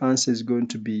correct answer is going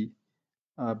to be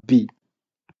B.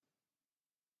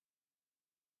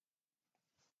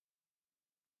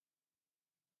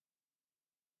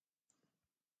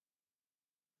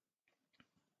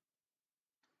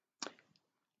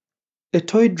 A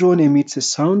toy drone emits a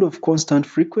sound of constant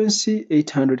frequency,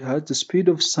 800 Hz. The speed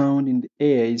of sound in the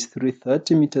air is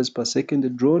 330 meters per second. The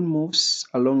drone moves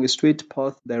along a straight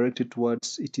path directed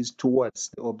towards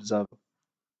the observer.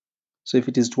 So if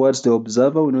it is towards the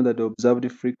observer, we know that the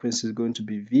observed frequency is going to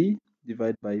be V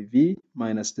divided by V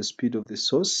minus the speed of the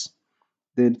source,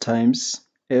 then times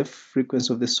F,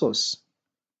 frequency of the source.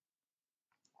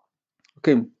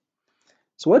 Okay.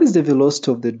 So what is the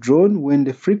velocity of the drone when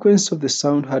the frequency of the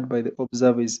sound heard by the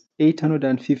observer is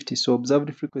 850? So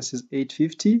observed frequency is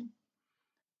 850,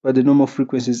 but the normal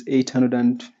frequency is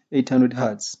 800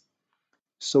 Hertz.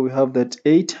 So we have that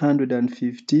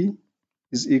 850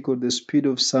 is equal to the speed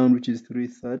of sound, which is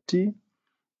 330,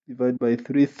 divided by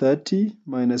 330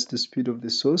 minus the speed of the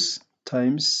source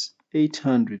times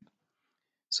 800.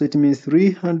 So it means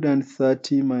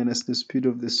 330 minus the speed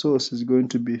of the source is going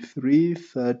to be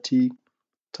 330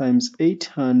 times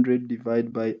 800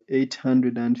 divided by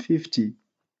 850.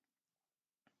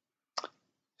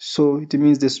 So it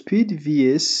means the speed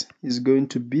Vs is going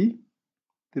to be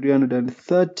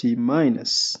 330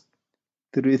 minus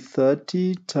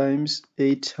 330 times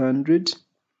 800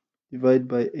 divided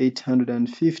by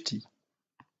 850.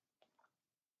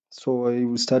 So I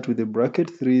will start with the bracket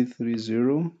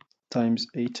 330 times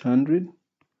 800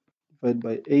 divided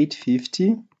by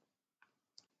 850.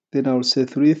 Then I will say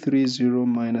 330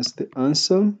 minus the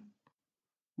answer,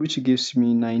 which gives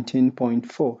me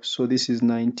 19.4. So this is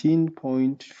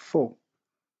 19.4.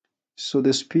 So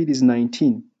the speed is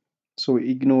 19. So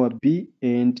we ignore B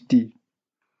and D.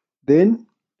 Then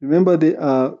remember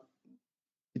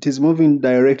it is moving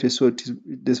directly, so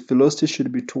the velocity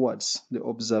should be towards the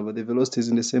observer. The velocity is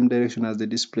in the same direction as the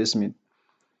displacement.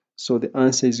 So the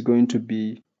answer is going to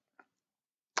be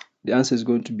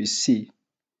C.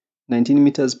 19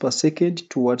 meters per second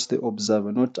towards the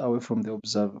observer, not away from the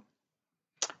observer.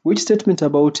 Which statement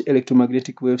about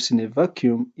electromagnetic waves in a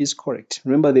vacuum is correct?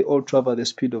 Remember, they all travel at the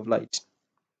speed of light.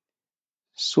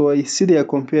 So I see they are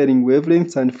comparing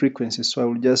wavelengths and frequencies. So I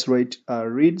will just write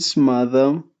Reed's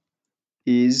mother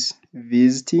is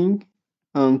visiting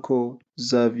Uncle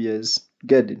Xavier's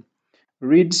garden.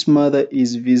 Reed's mother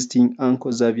is visiting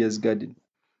Uncle Xavier's garden.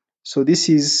 So this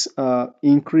is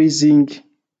increasing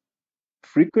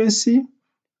frequency,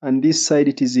 and this side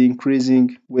it is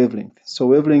increasing wavelength. So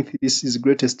wavelength, this is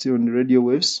greatest on radio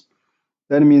waves.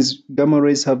 That means gamma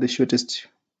rays have the shortest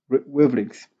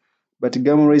wavelength, but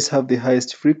gamma rays have the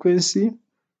highest frequency,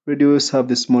 radio waves have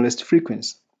the smallest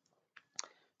frequency.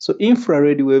 So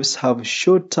infrared waves have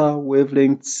shorter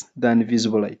wavelengths than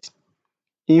visible light.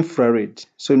 Infrared.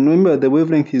 So remember the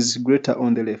wavelength is greater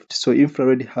on the left. So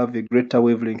infrared have a greater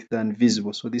wavelength than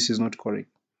visible. So this is not correct.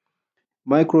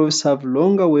 Microwaves have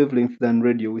longer wavelength than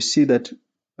radio. We see that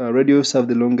radio waves have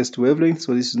the longest wavelength,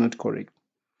 so this is not correct.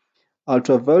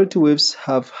 Ultraviolet waves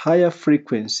have higher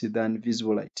frequency than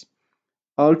visible light.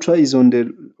 Ultra is on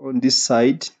this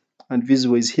side and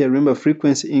visible is here. Remember,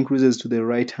 frequency increases to the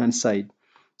right hand side.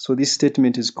 So this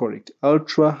statement is correct.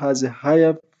 Ultra has a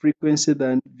higher frequency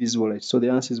than visible light. So the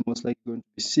answer is most likely going to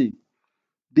be C.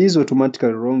 This is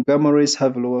automatically wrong. Gamma rays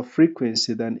have lower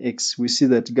frequency than X. We see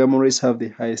that gamma rays have the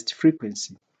highest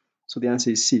frequency. So the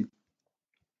answer is C.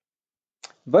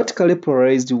 Vertically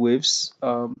polarized waves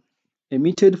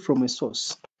emitted from a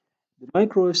source. The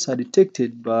microwaves are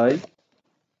detected by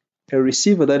a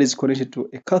receiver that is connected to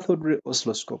a cathode ray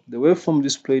oscilloscope. The waveform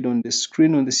displayed on the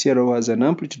screen on the CRO has an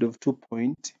amplitude of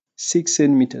 2.6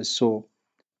 centimeters. So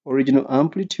original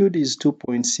amplitude is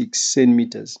 2.6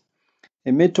 centimeters.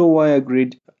 A metal wire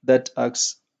grid that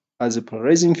acts as a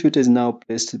polarizing filter is now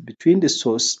placed between the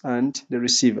source and the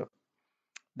receiver.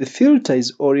 The filter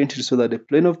is oriented so that the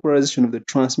plane of polarization of the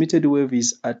transmitted wave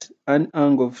is at an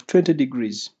angle of 20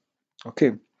 degrees.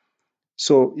 Okay,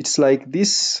 so it's like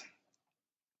this.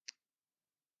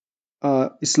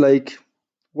 It's like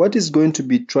what is going to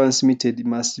be transmitted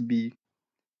must be,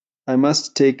 I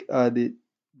must take the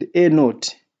A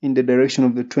naught in the direction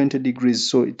of the 20 degrees.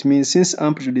 So it means since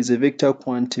amplitude is a vector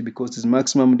quantity because it's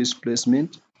maximum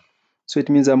displacement, so it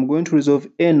means I'm going to resolve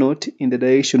A naught in the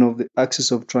direction of the axis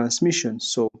of transmission.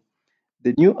 So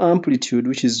the new amplitude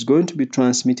which is going to be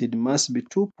transmitted must be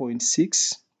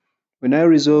 2.6. When I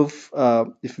resolve,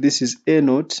 if this is A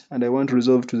naught and I want to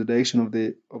resolve to the direction of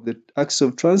the axis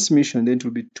of transmission, then it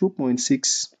will be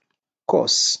 2.6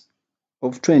 cos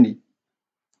of 20.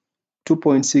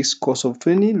 2.6 cos of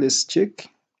 20, let's check.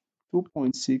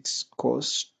 2.6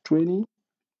 cos 20,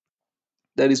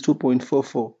 that is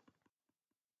 2.44.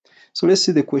 So let's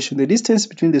see the question. The distance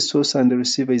between the source and the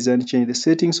receiver is unchanged. The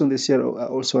settings on the CRO are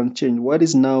also unchanged. What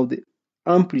is now the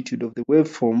amplitude of the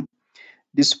waveform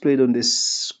displayed on the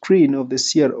screen of the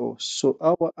CRO? So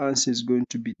our answer is going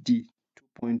to be D,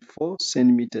 2.4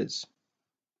 centimeters.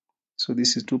 So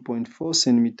this is 2.4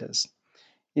 centimeters.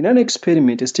 In an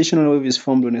experiment, a stationary wave is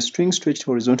formed on a string stretched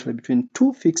horizontally between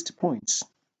two fixed points.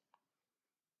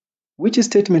 Which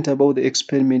statement about the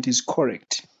experiment is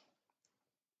correct?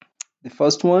 The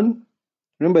first one,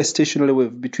 remember a stationary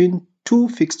wave between two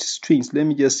fixed strings. Let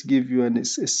me just give you a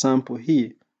sample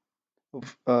here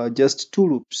of just two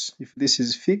loops. If this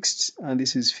is fixed and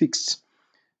this is fixed.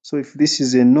 So if this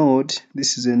is a node,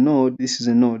 this is a node, this is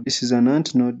a node, this is an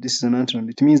antnode, this is an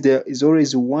antnode. It means there is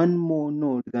always one more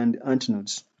node than the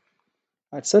antinodes.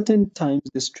 At certain times,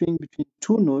 the string between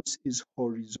two nodes is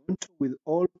horizontal with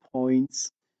all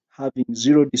points having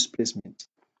zero displacement.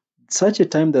 Such a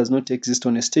time does not exist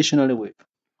on a stationary wave.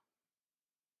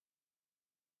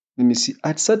 Let me see.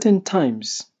 At certain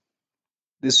times,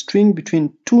 the string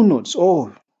between two nodes,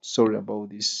 oh, sorry about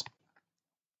this.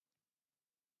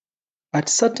 At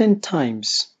certain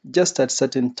times, just at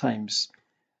certain times,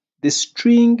 the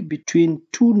string between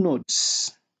two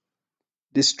nodes,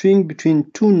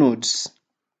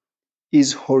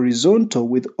 is horizontal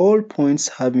with all points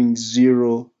having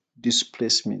zero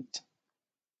displacement.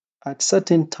 At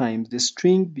certain times, the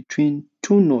string between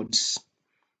two nodes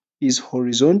is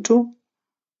horizontal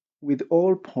with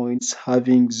all points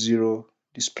having zero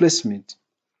displacement.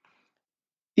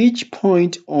 Each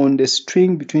point on the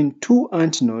string between two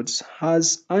antinodes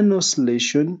has an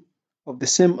oscillation of the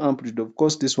same amplitude. Of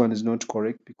course, this one is not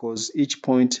correct because each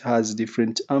point has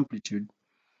different amplitude.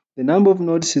 The number of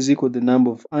nodes is equal to the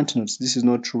number of antinodes. This is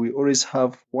not true. We always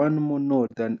have one more node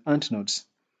than antinodes.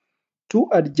 Two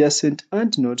adjacent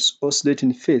antinodes oscillate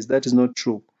in phase. That is not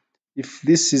true. If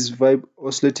this is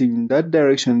oscillating in that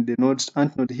direction, the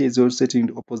antinode here is oscillating in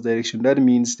the opposite direction. That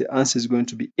means the answer is going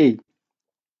to be A,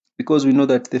 because we know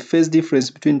that the phase difference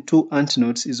between two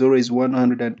antinodes is always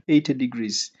 180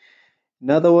 degrees. In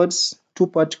other words, two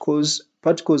particles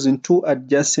in two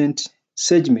adjacent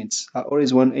segments are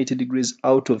always 180 degrees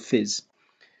out of phase.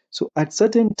 So at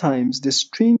certain times, the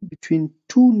string between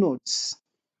two nodes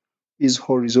is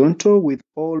horizontal with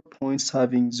all points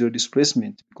having zero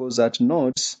displacement, because at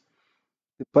nodes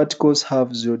the particles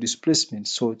have zero displacement,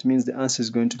 so it means the answer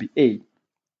is going to be A.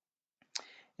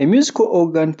 A musical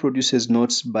organ produces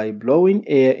notes by blowing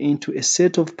air into a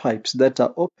set of pipes that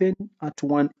are open at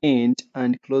one end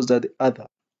and closed at the other.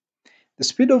 The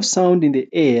speed of sound in the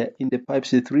air in the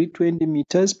pipes is 320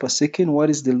 meters per second. What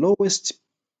is the lowest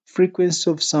frequency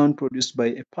of sound produced by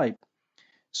a pipe?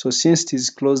 So since it is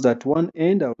closed at one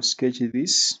end, I will sketch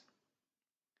this.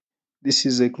 This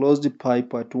is a closed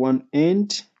pipe at one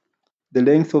end. The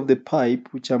length of the pipe,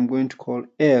 which I'm going to call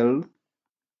L,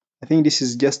 I think this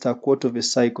is just a quarter of a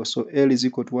cycle. So L is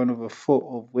equal to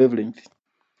 1/4 of wavelength.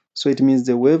 So it means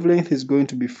the wavelength is going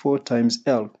to be 4 times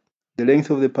L. The length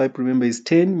of the pipe, remember, is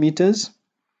 10 meters.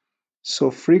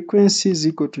 So frequency is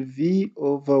equal to V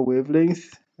over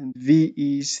wavelength, and V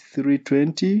is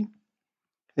 320,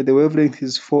 and the wavelength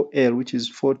is 4L, which is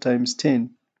 4 times 10.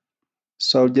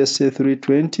 So I'll just say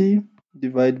 320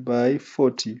 divided by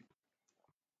 40,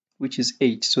 which is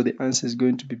 8. So the answer is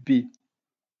going to be B.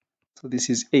 So this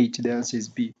is 8. The answer is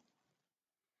B.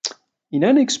 In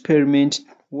an experiment,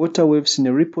 water waves in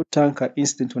a ripple tank are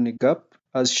incident on a gap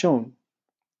as shown.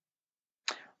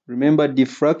 Remember,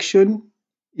 diffraction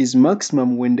is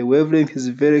maximum when the wavelength is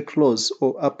very close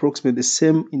or approximately the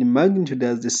same in magnitude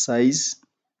as the size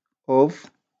of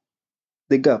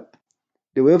the gap.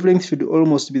 The wavelength should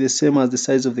almost be the same as the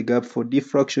size of the gap for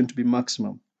diffraction to be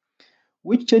maximum.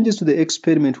 Which changes to the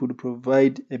experiment would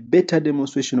provide a better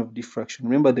demonstration of diffraction?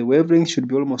 Remember, the wavelength should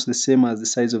be almost the same as the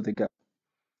size of the gap.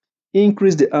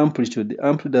 Increase the amplitude. The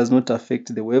amplitude does not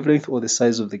affect the wavelength or the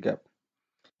size of the gap.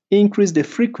 Increase the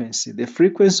frequency. The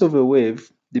frequency of a wave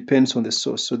depends on the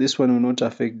source, so this one will not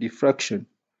affect diffraction.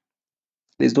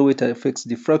 There's no way it affects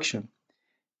diffraction.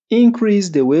 Increase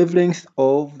the wavelength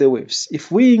of the waves.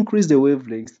 If we increase the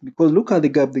wavelength, because look at the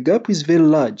gap is very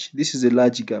large. This is a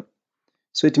large gap.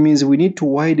 So it means we need to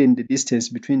widen the distance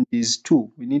between these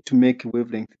two. We need to make a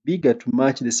wavelength bigger to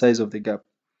match the size of the gap.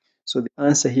 So the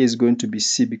answer here is going to be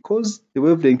C, because the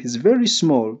wavelength is very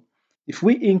small. If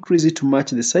we increase it to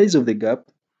match the size of the gap,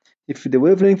 if the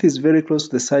wavelength is very close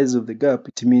to the size of the gap,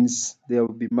 it means there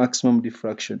will be maximum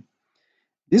diffraction.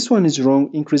 This one is wrong,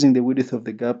 increasing the width of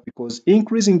the gap, because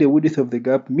increasing the width of the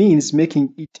gap means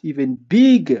making it even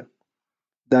bigger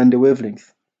than the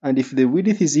wavelength. And if the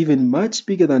width is even much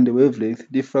bigger than the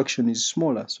wavelength, diffraction is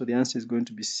smaller. So the answer is going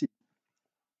to be C.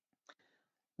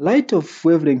 Light of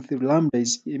wavelength lambda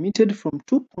is emitted from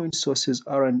 2-point sources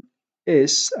R and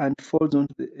S and falls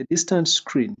onto a distant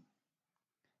screen.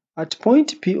 At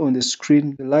point P on the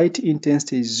screen, the light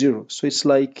intensity is 0. So it's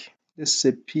like, let's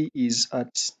say P is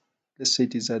at, let's say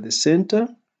it is at the center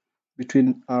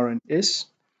between R and S.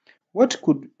 What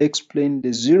could explain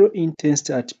the 0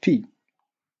 intensity at P?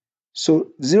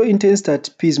 So 0 intensity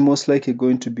at P is most likely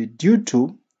going to be due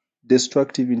to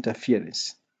destructive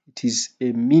interference. It is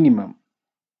a minimum.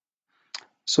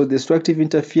 So destructive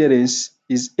interference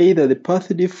is either the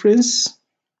path difference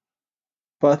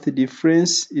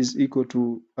is equal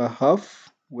to a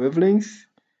half wavelength,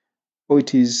 or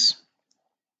it is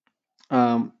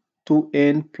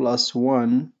 2n plus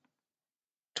 1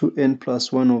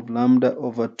 of lambda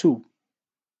over 2,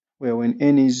 where when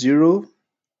n is 0,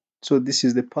 so this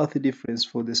is the path difference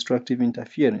for destructive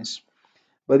interference.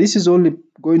 But this is only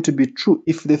going to be true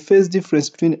if the phase difference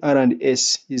between R and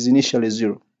S is initially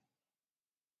 0.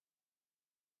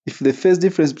 If the phase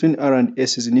difference between R and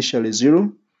S is initially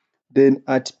 0, then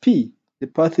at P, the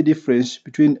path difference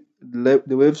between the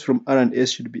waves from R and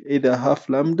S should be either half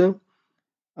lambda,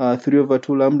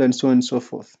 3/2 lambda, and so on and so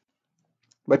forth.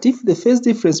 But if the phase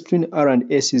difference between R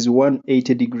and S is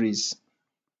 180 degrees,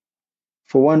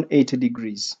 for 180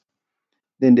 degrees,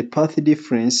 then the path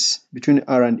difference between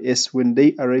R and S when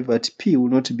they arrive at P will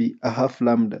not be a half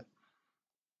lambda.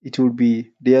 It will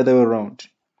be the other way around.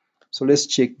 So let's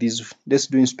check this. Let's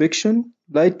do inspection.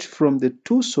 Light from the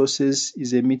two sources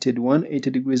is emitted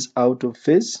 180 degrees out of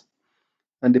phase,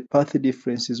 and the path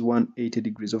difference is 180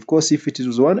 degrees. Of course, if it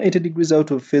was 180 degrees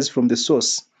out of phase from the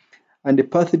source, and the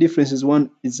path difference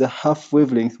is a half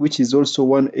wavelength, which is also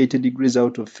 180 degrees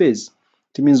out of phase,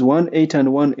 it means 180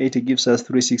 and 180 gives us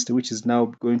 360, which is now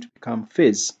going to become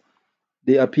phase.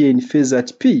 They appear in phase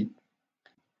at P.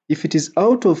 If it is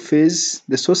out of phase,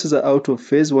 the sources are out of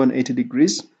phase 180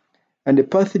 degrees, and the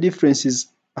path difference is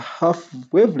a half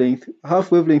wavelength.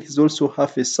 Half wavelength is also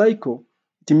half a cycle.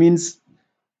 It means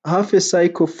half a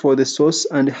cycle for the source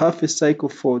and half a cycle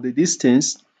for the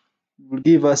distance will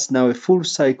give us now a full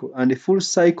cycle, and a full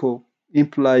cycle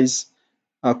implies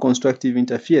a constructive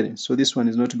interference. So this one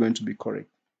is not going to be correct.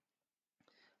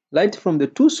 Light from the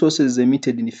two sources is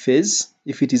emitted in phase.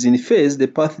 If it is in phase, the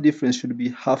path difference should be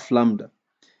half lambda.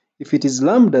 If it is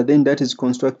lambda, then that is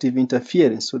constructive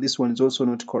interference. So this one is also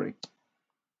not correct.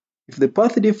 If the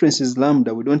path difference is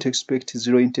lambda, we don't expect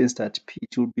zero intensity at P.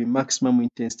 It will be maximum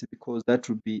intensity because that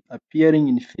will be appearing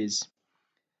in phase.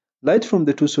 Light from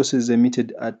the two sources is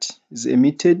emitted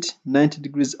 90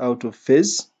 degrees out of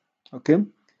phase, okay?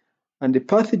 And the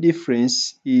path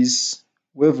difference is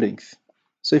wavelength.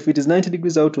 So if it is 90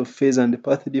 degrees out of phase and the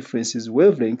path difference is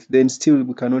wavelength, then still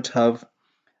we cannot have,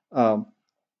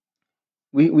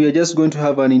 we are just going to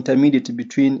have an intermediate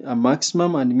between a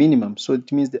maximum and minimum. So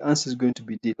it means the answer is going to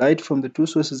be D. Light from the two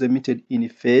sources emitted in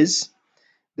phase,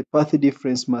 the path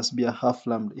difference must be a half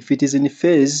lambda. If it is in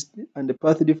phase and the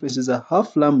path difference is a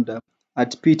half lambda,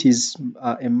 at P it is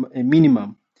a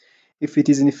minimum. If it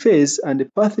is in phase and the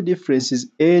path difference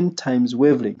is n times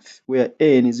wavelength, where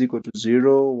n is equal to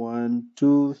 0, 1,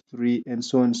 2, 3, and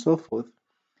so on and so forth,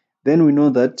 then we know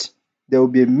that there will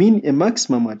be a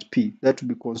maximum at P. That will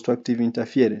be constructive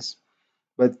interference.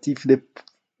 But if the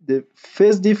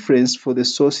phase difference for the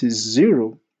source is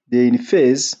 0, they're in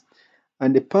phase,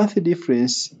 and the path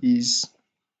difference is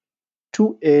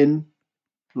 2n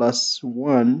plus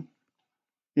 1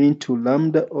 into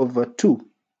lambda over 2.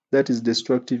 That is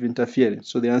destructive interference.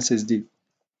 So the answer is D.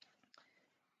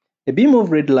 A beam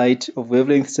of red light of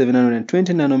wavelength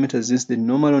 720 nanometers hits the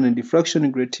normal on a diffraction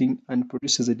grating and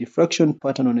produces a diffraction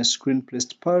pattern on a screen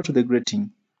placed parallel to the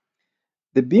grating.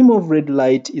 The beam of red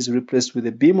light is replaced with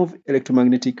a beam of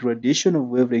electromagnetic radiation of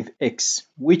wavelength X,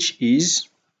 which is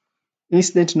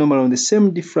incident normal on the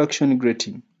same diffraction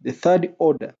grating. The third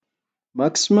order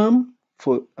maximum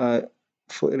for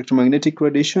electromagnetic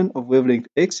radiation of wavelength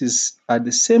X is at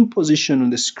the same position on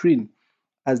the screen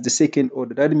as the second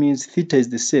order. That means theta is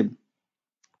the same.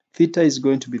 Theta is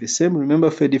going to be the same.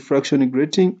 Remember, for diffraction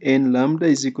grating, n lambda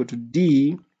is equal to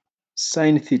d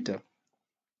sine theta.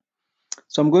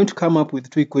 So I'm going to come up with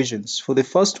two equations. For the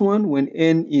first one, when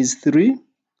n is 3,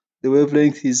 the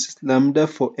wavelength is lambda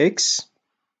for x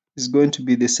is going to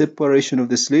be the separation of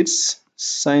the slits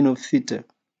sine of theta.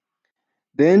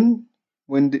 Then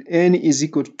when the n is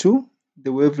equal to 2,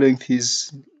 the wavelength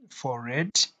is for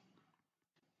red,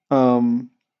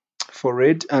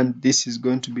 and this is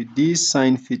going to be d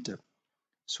sine theta.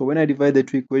 So when I divide the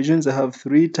two equations, I have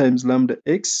 3 times lambda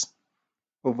x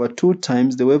over 2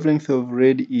 times the wavelength of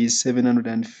red is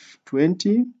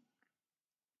 720,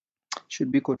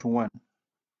 should be equal to 1.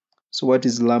 So what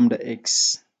is lambda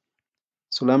x?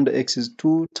 So lambda x is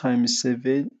 2 times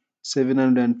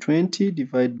 720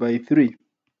 divided by 3.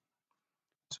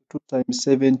 So 2 times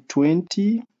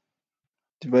 720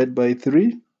 divided by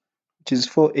 3, which is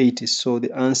 480. So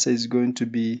the answer is going to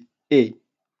be A.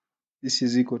 This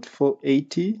is equal to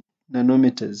 480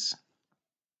 nanometers.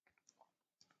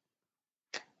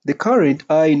 The current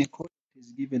I in a coil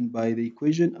is given by the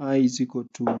equation I is equal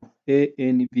to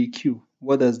ANVQ.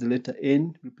 What does the letter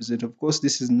N represent? Of course,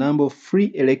 this is number of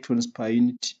free electrons per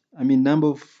unit. Number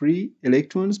of free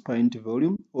electrons per unit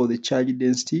volume, or the charge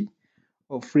density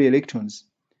of free electrons.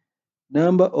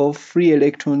 Number of free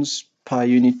electrons per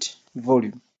unit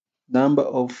volume. Number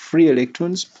of free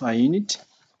electrons per unit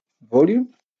volume.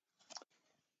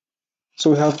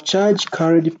 So we have charge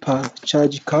carried per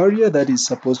charge carrier, that is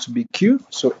supposed to be Q.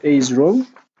 So A is wrong.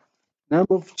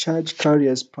 Number of charge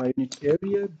carriers per unit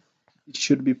area, it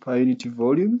should be per unit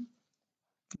volume.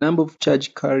 Number of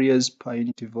charge carriers per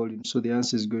unit volume. So the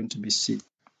answer is going to be C.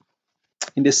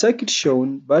 In the circuit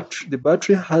shown, the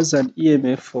battery has an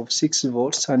EMF of 6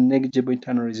 volts and negligible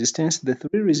internal resistance. The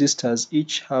 3 resistors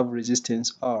each have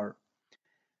resistance R.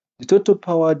 The total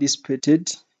power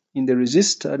dissipated in the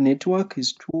resistor network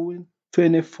is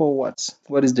 24 watts.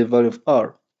 What is the value of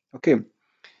R? Okay,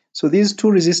 so these two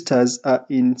resistors are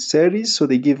in series, so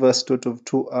they give us total of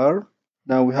 2R.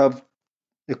 Now we have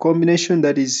a combination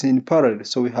that is in parallel,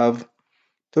 so we have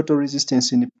total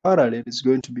resistance in parallel is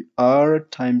going to be R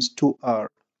times 2R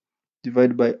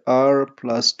divided by R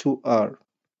plus 2R,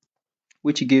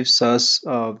 which gives us,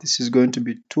 this is going to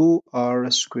be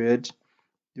 2R squared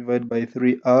divided by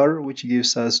 3R, which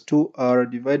gives us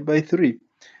 2R divided by 3.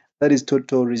 That is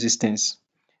total resistance.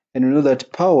 And we know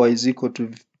that power is equal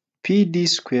to PD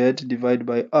squared divided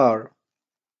by R.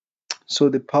 So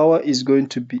the power is going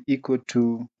to be equal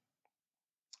to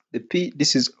the P,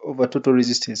 this is over total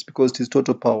resistance because it is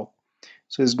total power.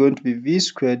 So it's going to be V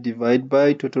squared divided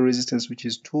by total resistance, which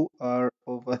is 2R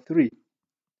over 3.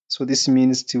 So this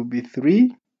means it will be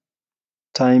 3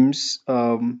 times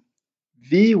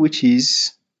V, which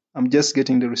is, I'm just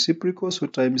getting the reciprocal, so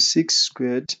times 6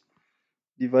 squared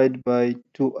divided by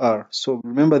 2R. So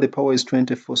remember the power is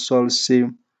 24, so I'll say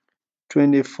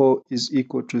 24 is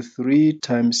equal to 3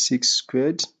 times 6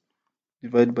 squared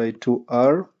divided by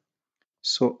 2r.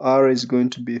 So r is going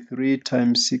to be 3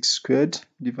 times 6 squared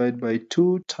divided by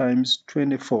 2 times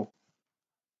 24.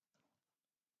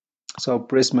 So I'll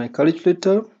press my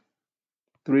calculator.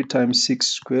 3 times 6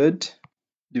 squared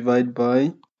divided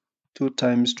by 2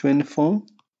 times 24.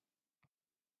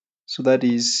 So that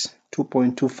is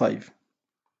 2.25.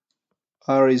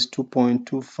 R is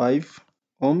 2.25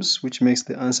 ohms, which makes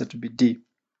the answer to be D.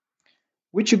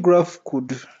 Which graph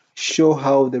could show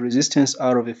how the resistance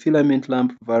R of a filament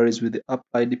lamp varies with the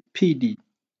applied PD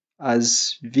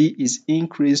as V is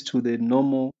increased to the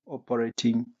normal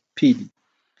operating PD?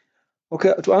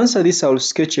 Okay, to answer this, I'll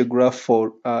sketch a graph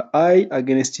for I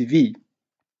against V.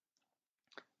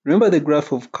 Remember the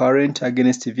graph of current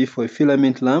against V for a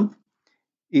filament lamp?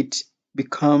 It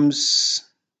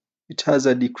has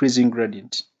a decreasing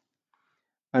gradient.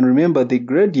 And remember the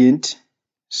gradient,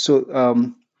 so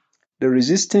the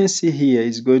resistance here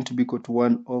is going to be equal to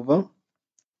 1 over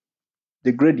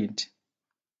the gradient.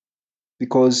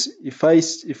 Because if I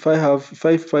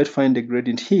try to find the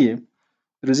gradient here,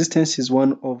 the resistance is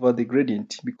 1 over the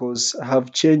gradient because I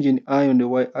have change in I on the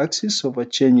y-axis over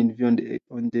change in V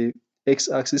on the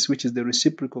x-axis, which is the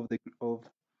reciprocal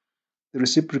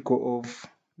of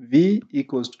V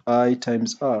equals to I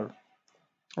times R,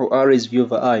 or R is V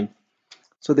over I.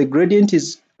 So the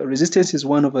resistance is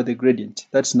 1 over the gradient.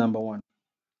 That's number one.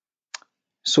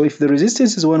 So if the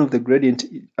resistance is 1 of the gradient,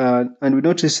 and we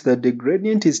notice that the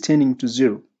gradient is tending to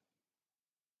 0,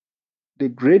 the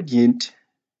gradient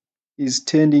is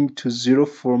tending to 0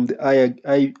 from the I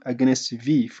against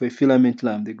V for a filament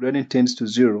lamp. The gradient tends to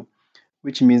 0,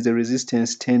 which means the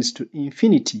resistance tends to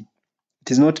infinity. It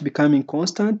is not becoming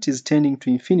constant, it is tending to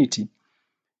infinity.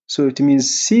 So it means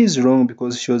C is wrong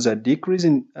because it shows a decrease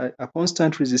in a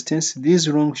constant resistance. D is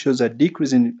wrong, shows a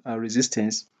decrease in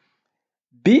resistance.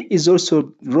 B is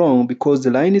also wrong because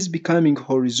the line is becoming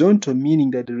horizontal,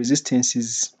 meaning that the resistance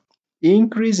is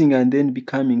increasing and then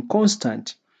becoming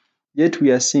constant. Yet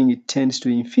we are seeing it tends to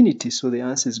infinity, so the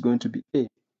answer is going to be A.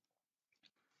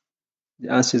 The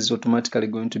answer is automatically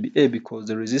going to be A because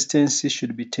the resistance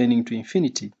should be tending to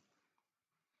infinity.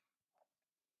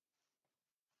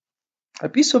 A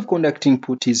piece of conducting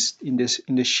put is in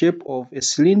the shape of a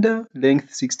cylinder,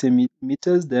 length 60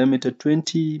 meters, diameter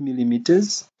 20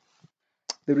 millimeters.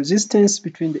 The resistance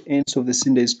between the ends of the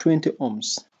cylinder is 20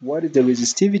 ohms. What is the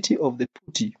resistivity of the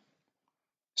putty?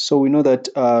 So we know that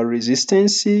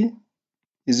resistance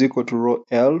is equal to rho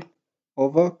L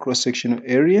over cross-sectional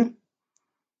area.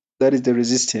 That is the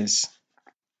resistance.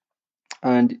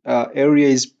 And area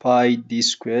is pi d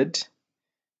squared.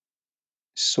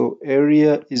 So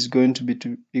area is going to be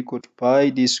equal to pi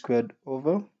d squared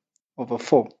over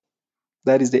 4.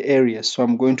 That is the area. So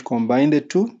I'm going to combine the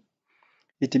two.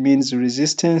 It means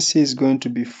resistance is going to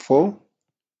be 4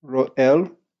 rho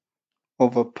L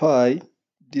over pi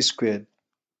d squared.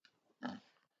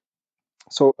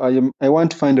 So I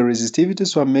want to find the resistivity,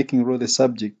 so I'm making rho the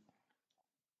subject.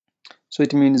 So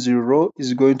it means rho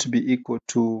is going to be equal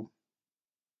to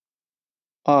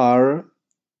R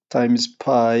times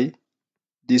pi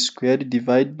d squared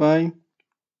divided by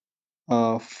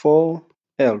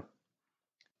 4L.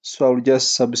 So I'll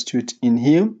just substitute in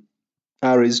here.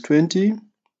 R is 20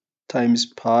 times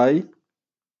pi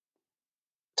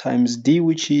times d,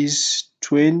 which is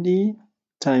 20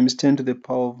 times 10 to the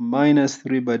power of minus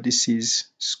 3, but this is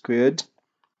squared,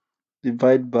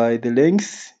 divided by the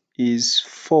length is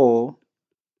 4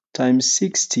 times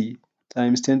 60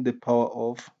 times 10 to the power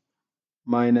of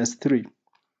minus 3.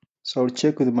 So I'll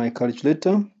check with my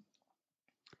calculator.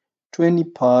 20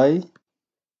 pi,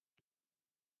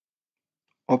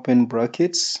 open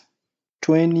brackets,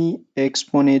 20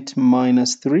 exponent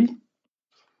minus 3,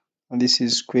 and this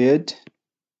is squared,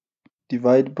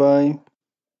 divided by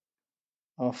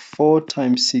 4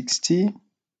 times 60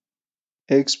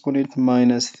 exponent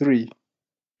minus 3,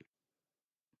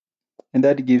 and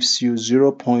that gives you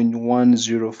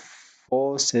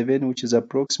 0.1047, which is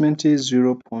approximately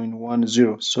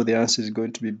 0.10. So the answer is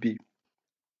going to be B.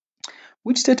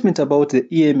 Which statement about the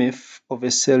EMF of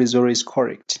a cell is always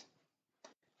correct?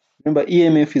 Remember,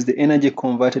 EMF is the energy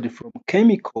converted from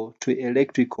chemical to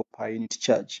electrical per unit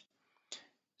charge.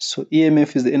 So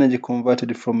EMF is the energy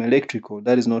converted from electrical.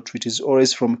 That is not true. It is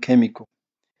always from chemical.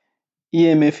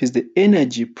 EMF is the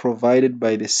energy provided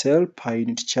by the cell per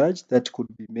unit charge. That could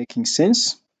be making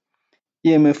sense.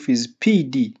 EMF is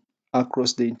PD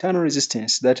across the internal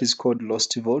resistance. That is called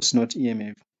lost volts, not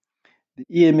EMF. The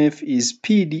EMF is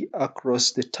PD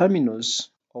across the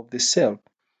terminals of the cell.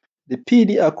 The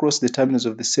PD across the terminals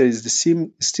of the cell is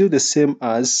still the same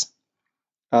as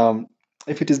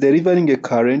if it is delivering a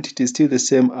current, it is still the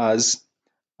same as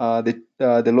the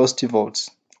lost volts.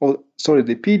 Oh, sorry,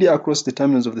 the PD across the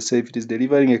terminals of the cell, if it is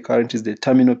delivering a current, is the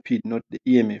terminal PD, not the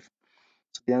EMF.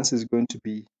 So the answer is going to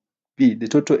be B, the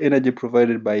total energy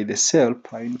provided by the cell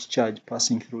per unit charge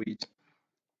passing through it.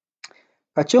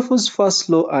 Kirchhoff's first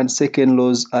law and second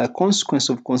laws are a consequence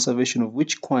of conservation of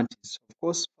which quantities? Of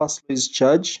course, first law is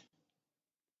charge.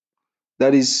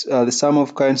 That is, the sum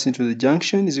of currents into the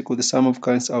junction is equal to the sum of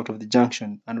currents out of the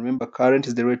junction. And remember, current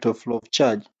is the rate of flow of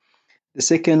charge. The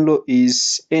second law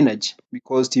is energy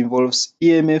because it involves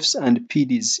EMFs and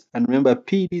PDs. And remember,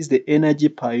 PD is the energy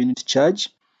per unit charge.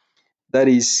 That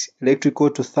is electrical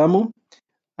to thermal.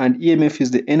 And EMF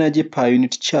is the energy per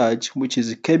unit charge, which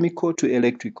is chemical to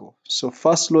electrical. So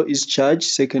first law is charge,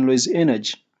 second law is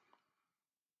energy.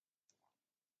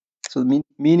 So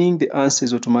meaning the answer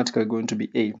is automatically going to be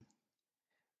A.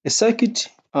 A circuit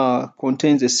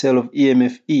contains a cell of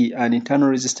EMF E and internal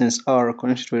resistance R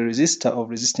connected to a resistor of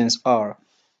resistance R.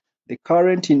 The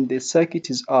current in the circuit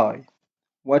is I.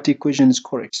 What equation is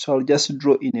correct? So I'll just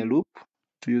draw in a loop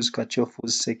to use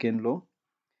Kirchhoff's second law.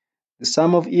 The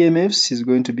sum of EMFs is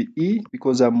going to be E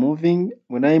because I'm moving.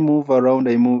 When I move around,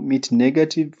 I meet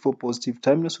negative for positive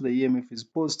terminals, so the EMF is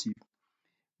positive.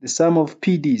 The sum of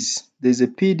PDs, there's a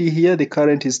PD here, the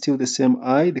current is still the same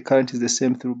I, the current is the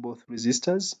same through both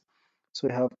resistors. So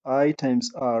I have I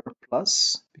times R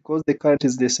plus, because the current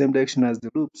is the same direction as the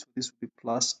loop, so this will be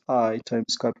plus I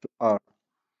times capital R.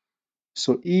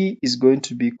 So E is going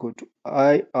to be equal to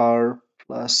IR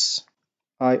plus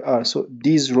IR. So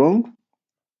D is wrong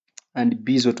and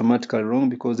B is automatically wrong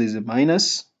because there is a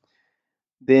minus.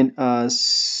 Then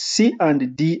C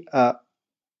and D are,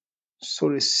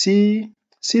 sorry, C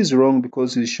is wrong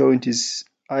because it's showing it is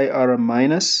IR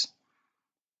minus.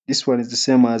 This one is the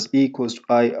same as E equals to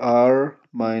IR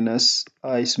minus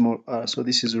I small r. So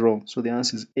this is wrong. So the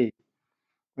answer is A.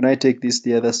 When I take this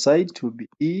the other side, it will be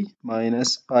E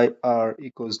minus IR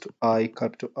equals to I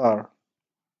capital R.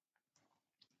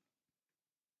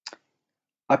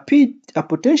 A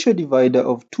potential divider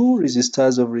of two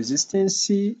resistors of resistance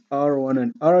R1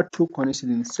 and R2 connected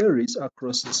in series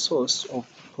across the source of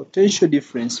potential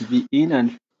difference V in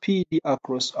and PD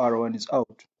across R1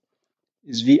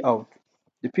 is V out.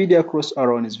 The PD across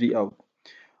R1 is V out.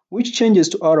 Which changes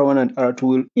to R1 and R2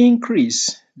 will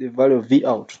increase the value of V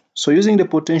out. So using the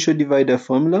potential divider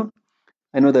formula,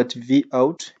 I know that V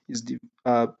out is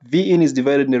V in is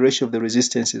divided in the ratio of the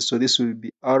resistances. So this will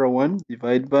be R1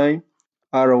 divided by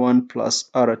R1 plus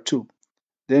R2.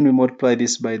 Then we multiply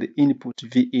this by the input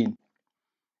V in.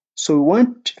 So we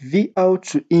want V out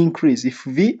to increase. If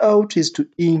V out is to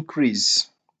increase,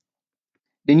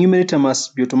 the numerator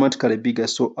must be automatically bigger.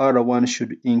 So R1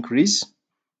 should increase.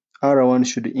 R1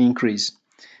 should increase.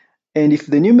 And if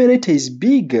the numerator is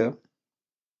bigger,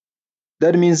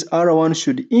 that means R1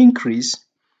 should increase.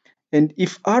 And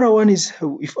if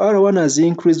R1 has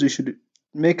increased, we should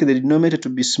make the denominator to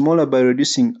be smaller by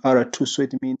reducing R2. So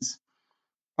it means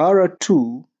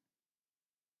R2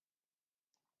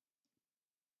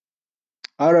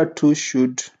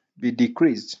 should be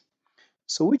decreased.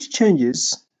 So which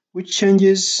changes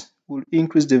will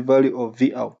increase the value of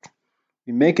V out?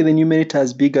 We make the numerator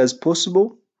as big as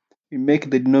possible. We make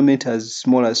the denominator as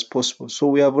small as possible. So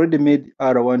we have already made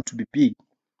R1 to be big.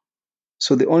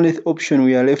 So the only option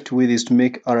we are left with is to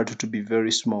make R2 to be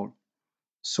very small.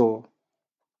 So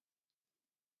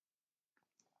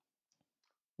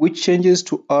which changes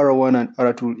to R1 and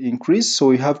R2 will increase? So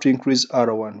we have to increase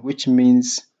R1, which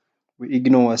means we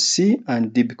ignore C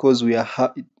and D because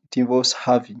it involves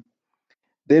halving.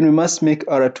 Then we must make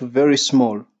R2 very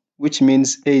small, which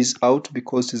means A is out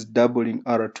because it's doubling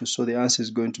R2. So the answer is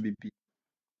going to be B.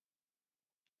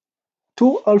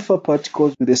 Two alpha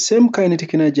particles with the same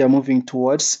kinetic energy are moving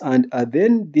towards and are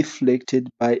then deflected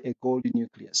by a gold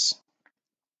nucleus.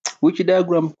 Which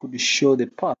diagram could show the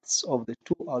paths of the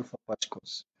two alpha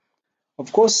particles?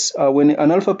 Of course, when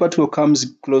an alpha particle comes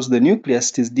close to the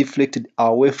nucleus, it is deflected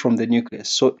away from the nucleus.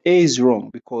 So A is wrong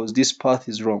because this path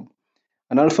is wrong.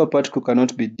 An alpha particle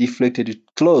cannot be deflected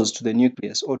close to the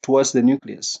nucleus or towards the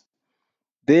nucleus.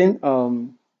 Then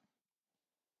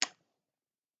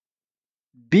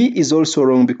B is also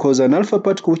wrong because an alpha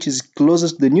particle which is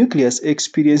closest to the nucleus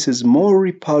experiences more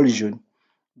repulsion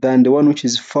than the one which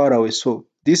is far away. So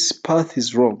this path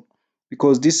is wrong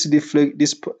because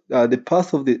the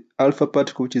path of the alpha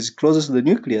particle which is closest to the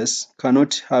nucleus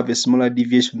cannot have a smaller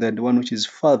deviation than the one which is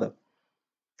farther.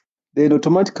 Then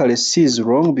automatically C is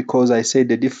wrong because I said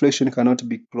the deflection cannot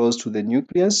be close to the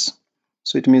nucleus.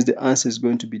 So it means the answer is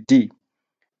going to be D.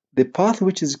 The path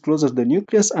which is closer to the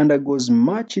nucleus undergoes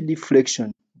much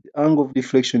deflection. the angle of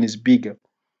deflection is bigger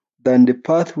than the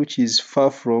path which is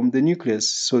far from the nucleus.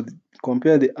 So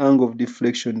compare the angle of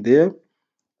deflection there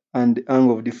and the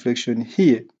angle of deflection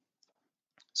here.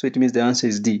 So it means the answer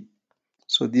is D.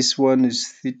 So this one is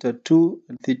theta 2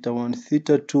 and theta 1.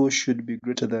 Theta 2 should be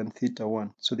greater than theta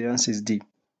 1. So the answer is D.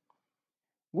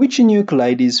 Which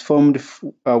nuclide is formed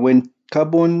when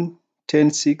carbon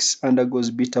 10,6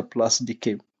 undergoes beta plus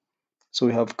decay? So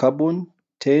we have carbon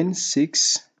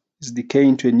 10,6 is decaying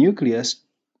into a nucleus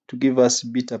to give us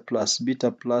beta plus.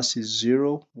 Beta plus is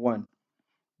 0, 1.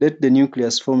 Let the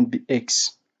nucleus formed be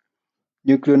X.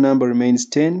 Nucleon number remains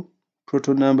 10.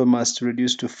 Proton number must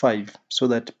reduce to 5 so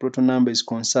that proton number is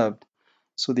conserved.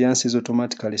 So the answer is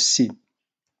automatically C.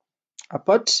 A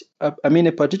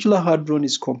particular hadron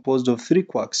is composed of 3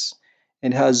 quarks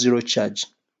and has 0 charge.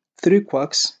 3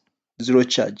 quarks, 0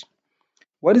 charge.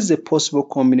 What is the possible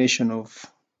composition of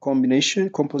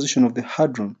the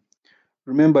hadron?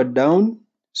 Remember down,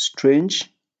 strange,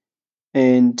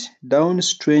 and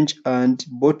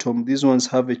bottom, these ones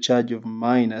have a charge of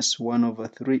minus 1 over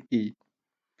 3e.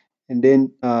 And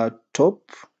then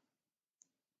top,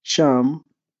 charm,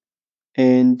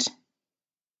 and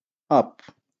up,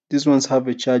 these ones have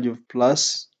a charge of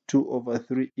plus 2 over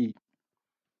 3e.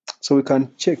 So we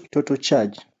can check total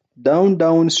charge.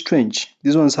 Down, strange,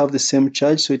 these ones have the same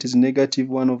charge, so it is negative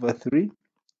 1 over 3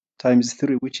 times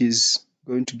 3, which is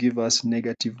going to give us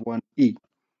negative 1e.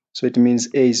 So it means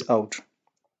A is out.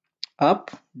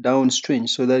 Up, down,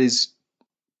 strange, so that is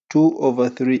 2 over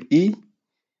 3e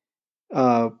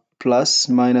plus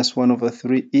minus 1 over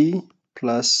 3e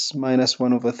plus minus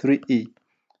 1 over 3e.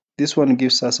 This one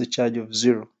gives us a charge of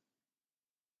 0.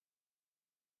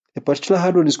 A particular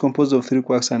hadron is composed of 3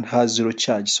 quarks and has 0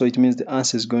 charge, so it means the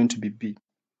answer is going to be B.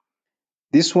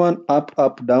 This one,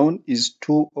 up, down, is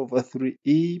 2 over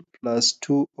 3e plus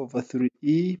 2 over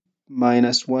 3e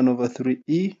minus 1 over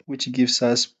 3e, which gives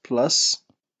us plus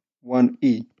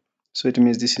 1e. So it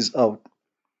means this is out.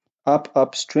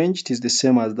 Up, strange, it is the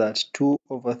same as that. 2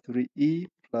 over 3e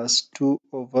plus 2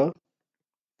 over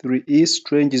 3e.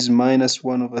 Strange is minus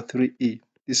 1 over 3e.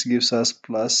 This gives us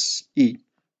plus e.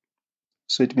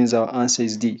 So it means our answer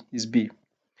is D, is B.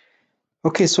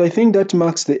 Okay, so I think that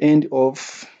marks the end of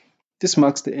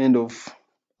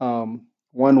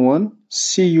 1-1.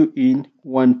 See you in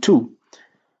 1-2.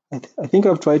 I think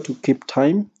I've tried to keep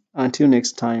time. Until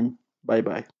next time, bye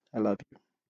bye. I love you.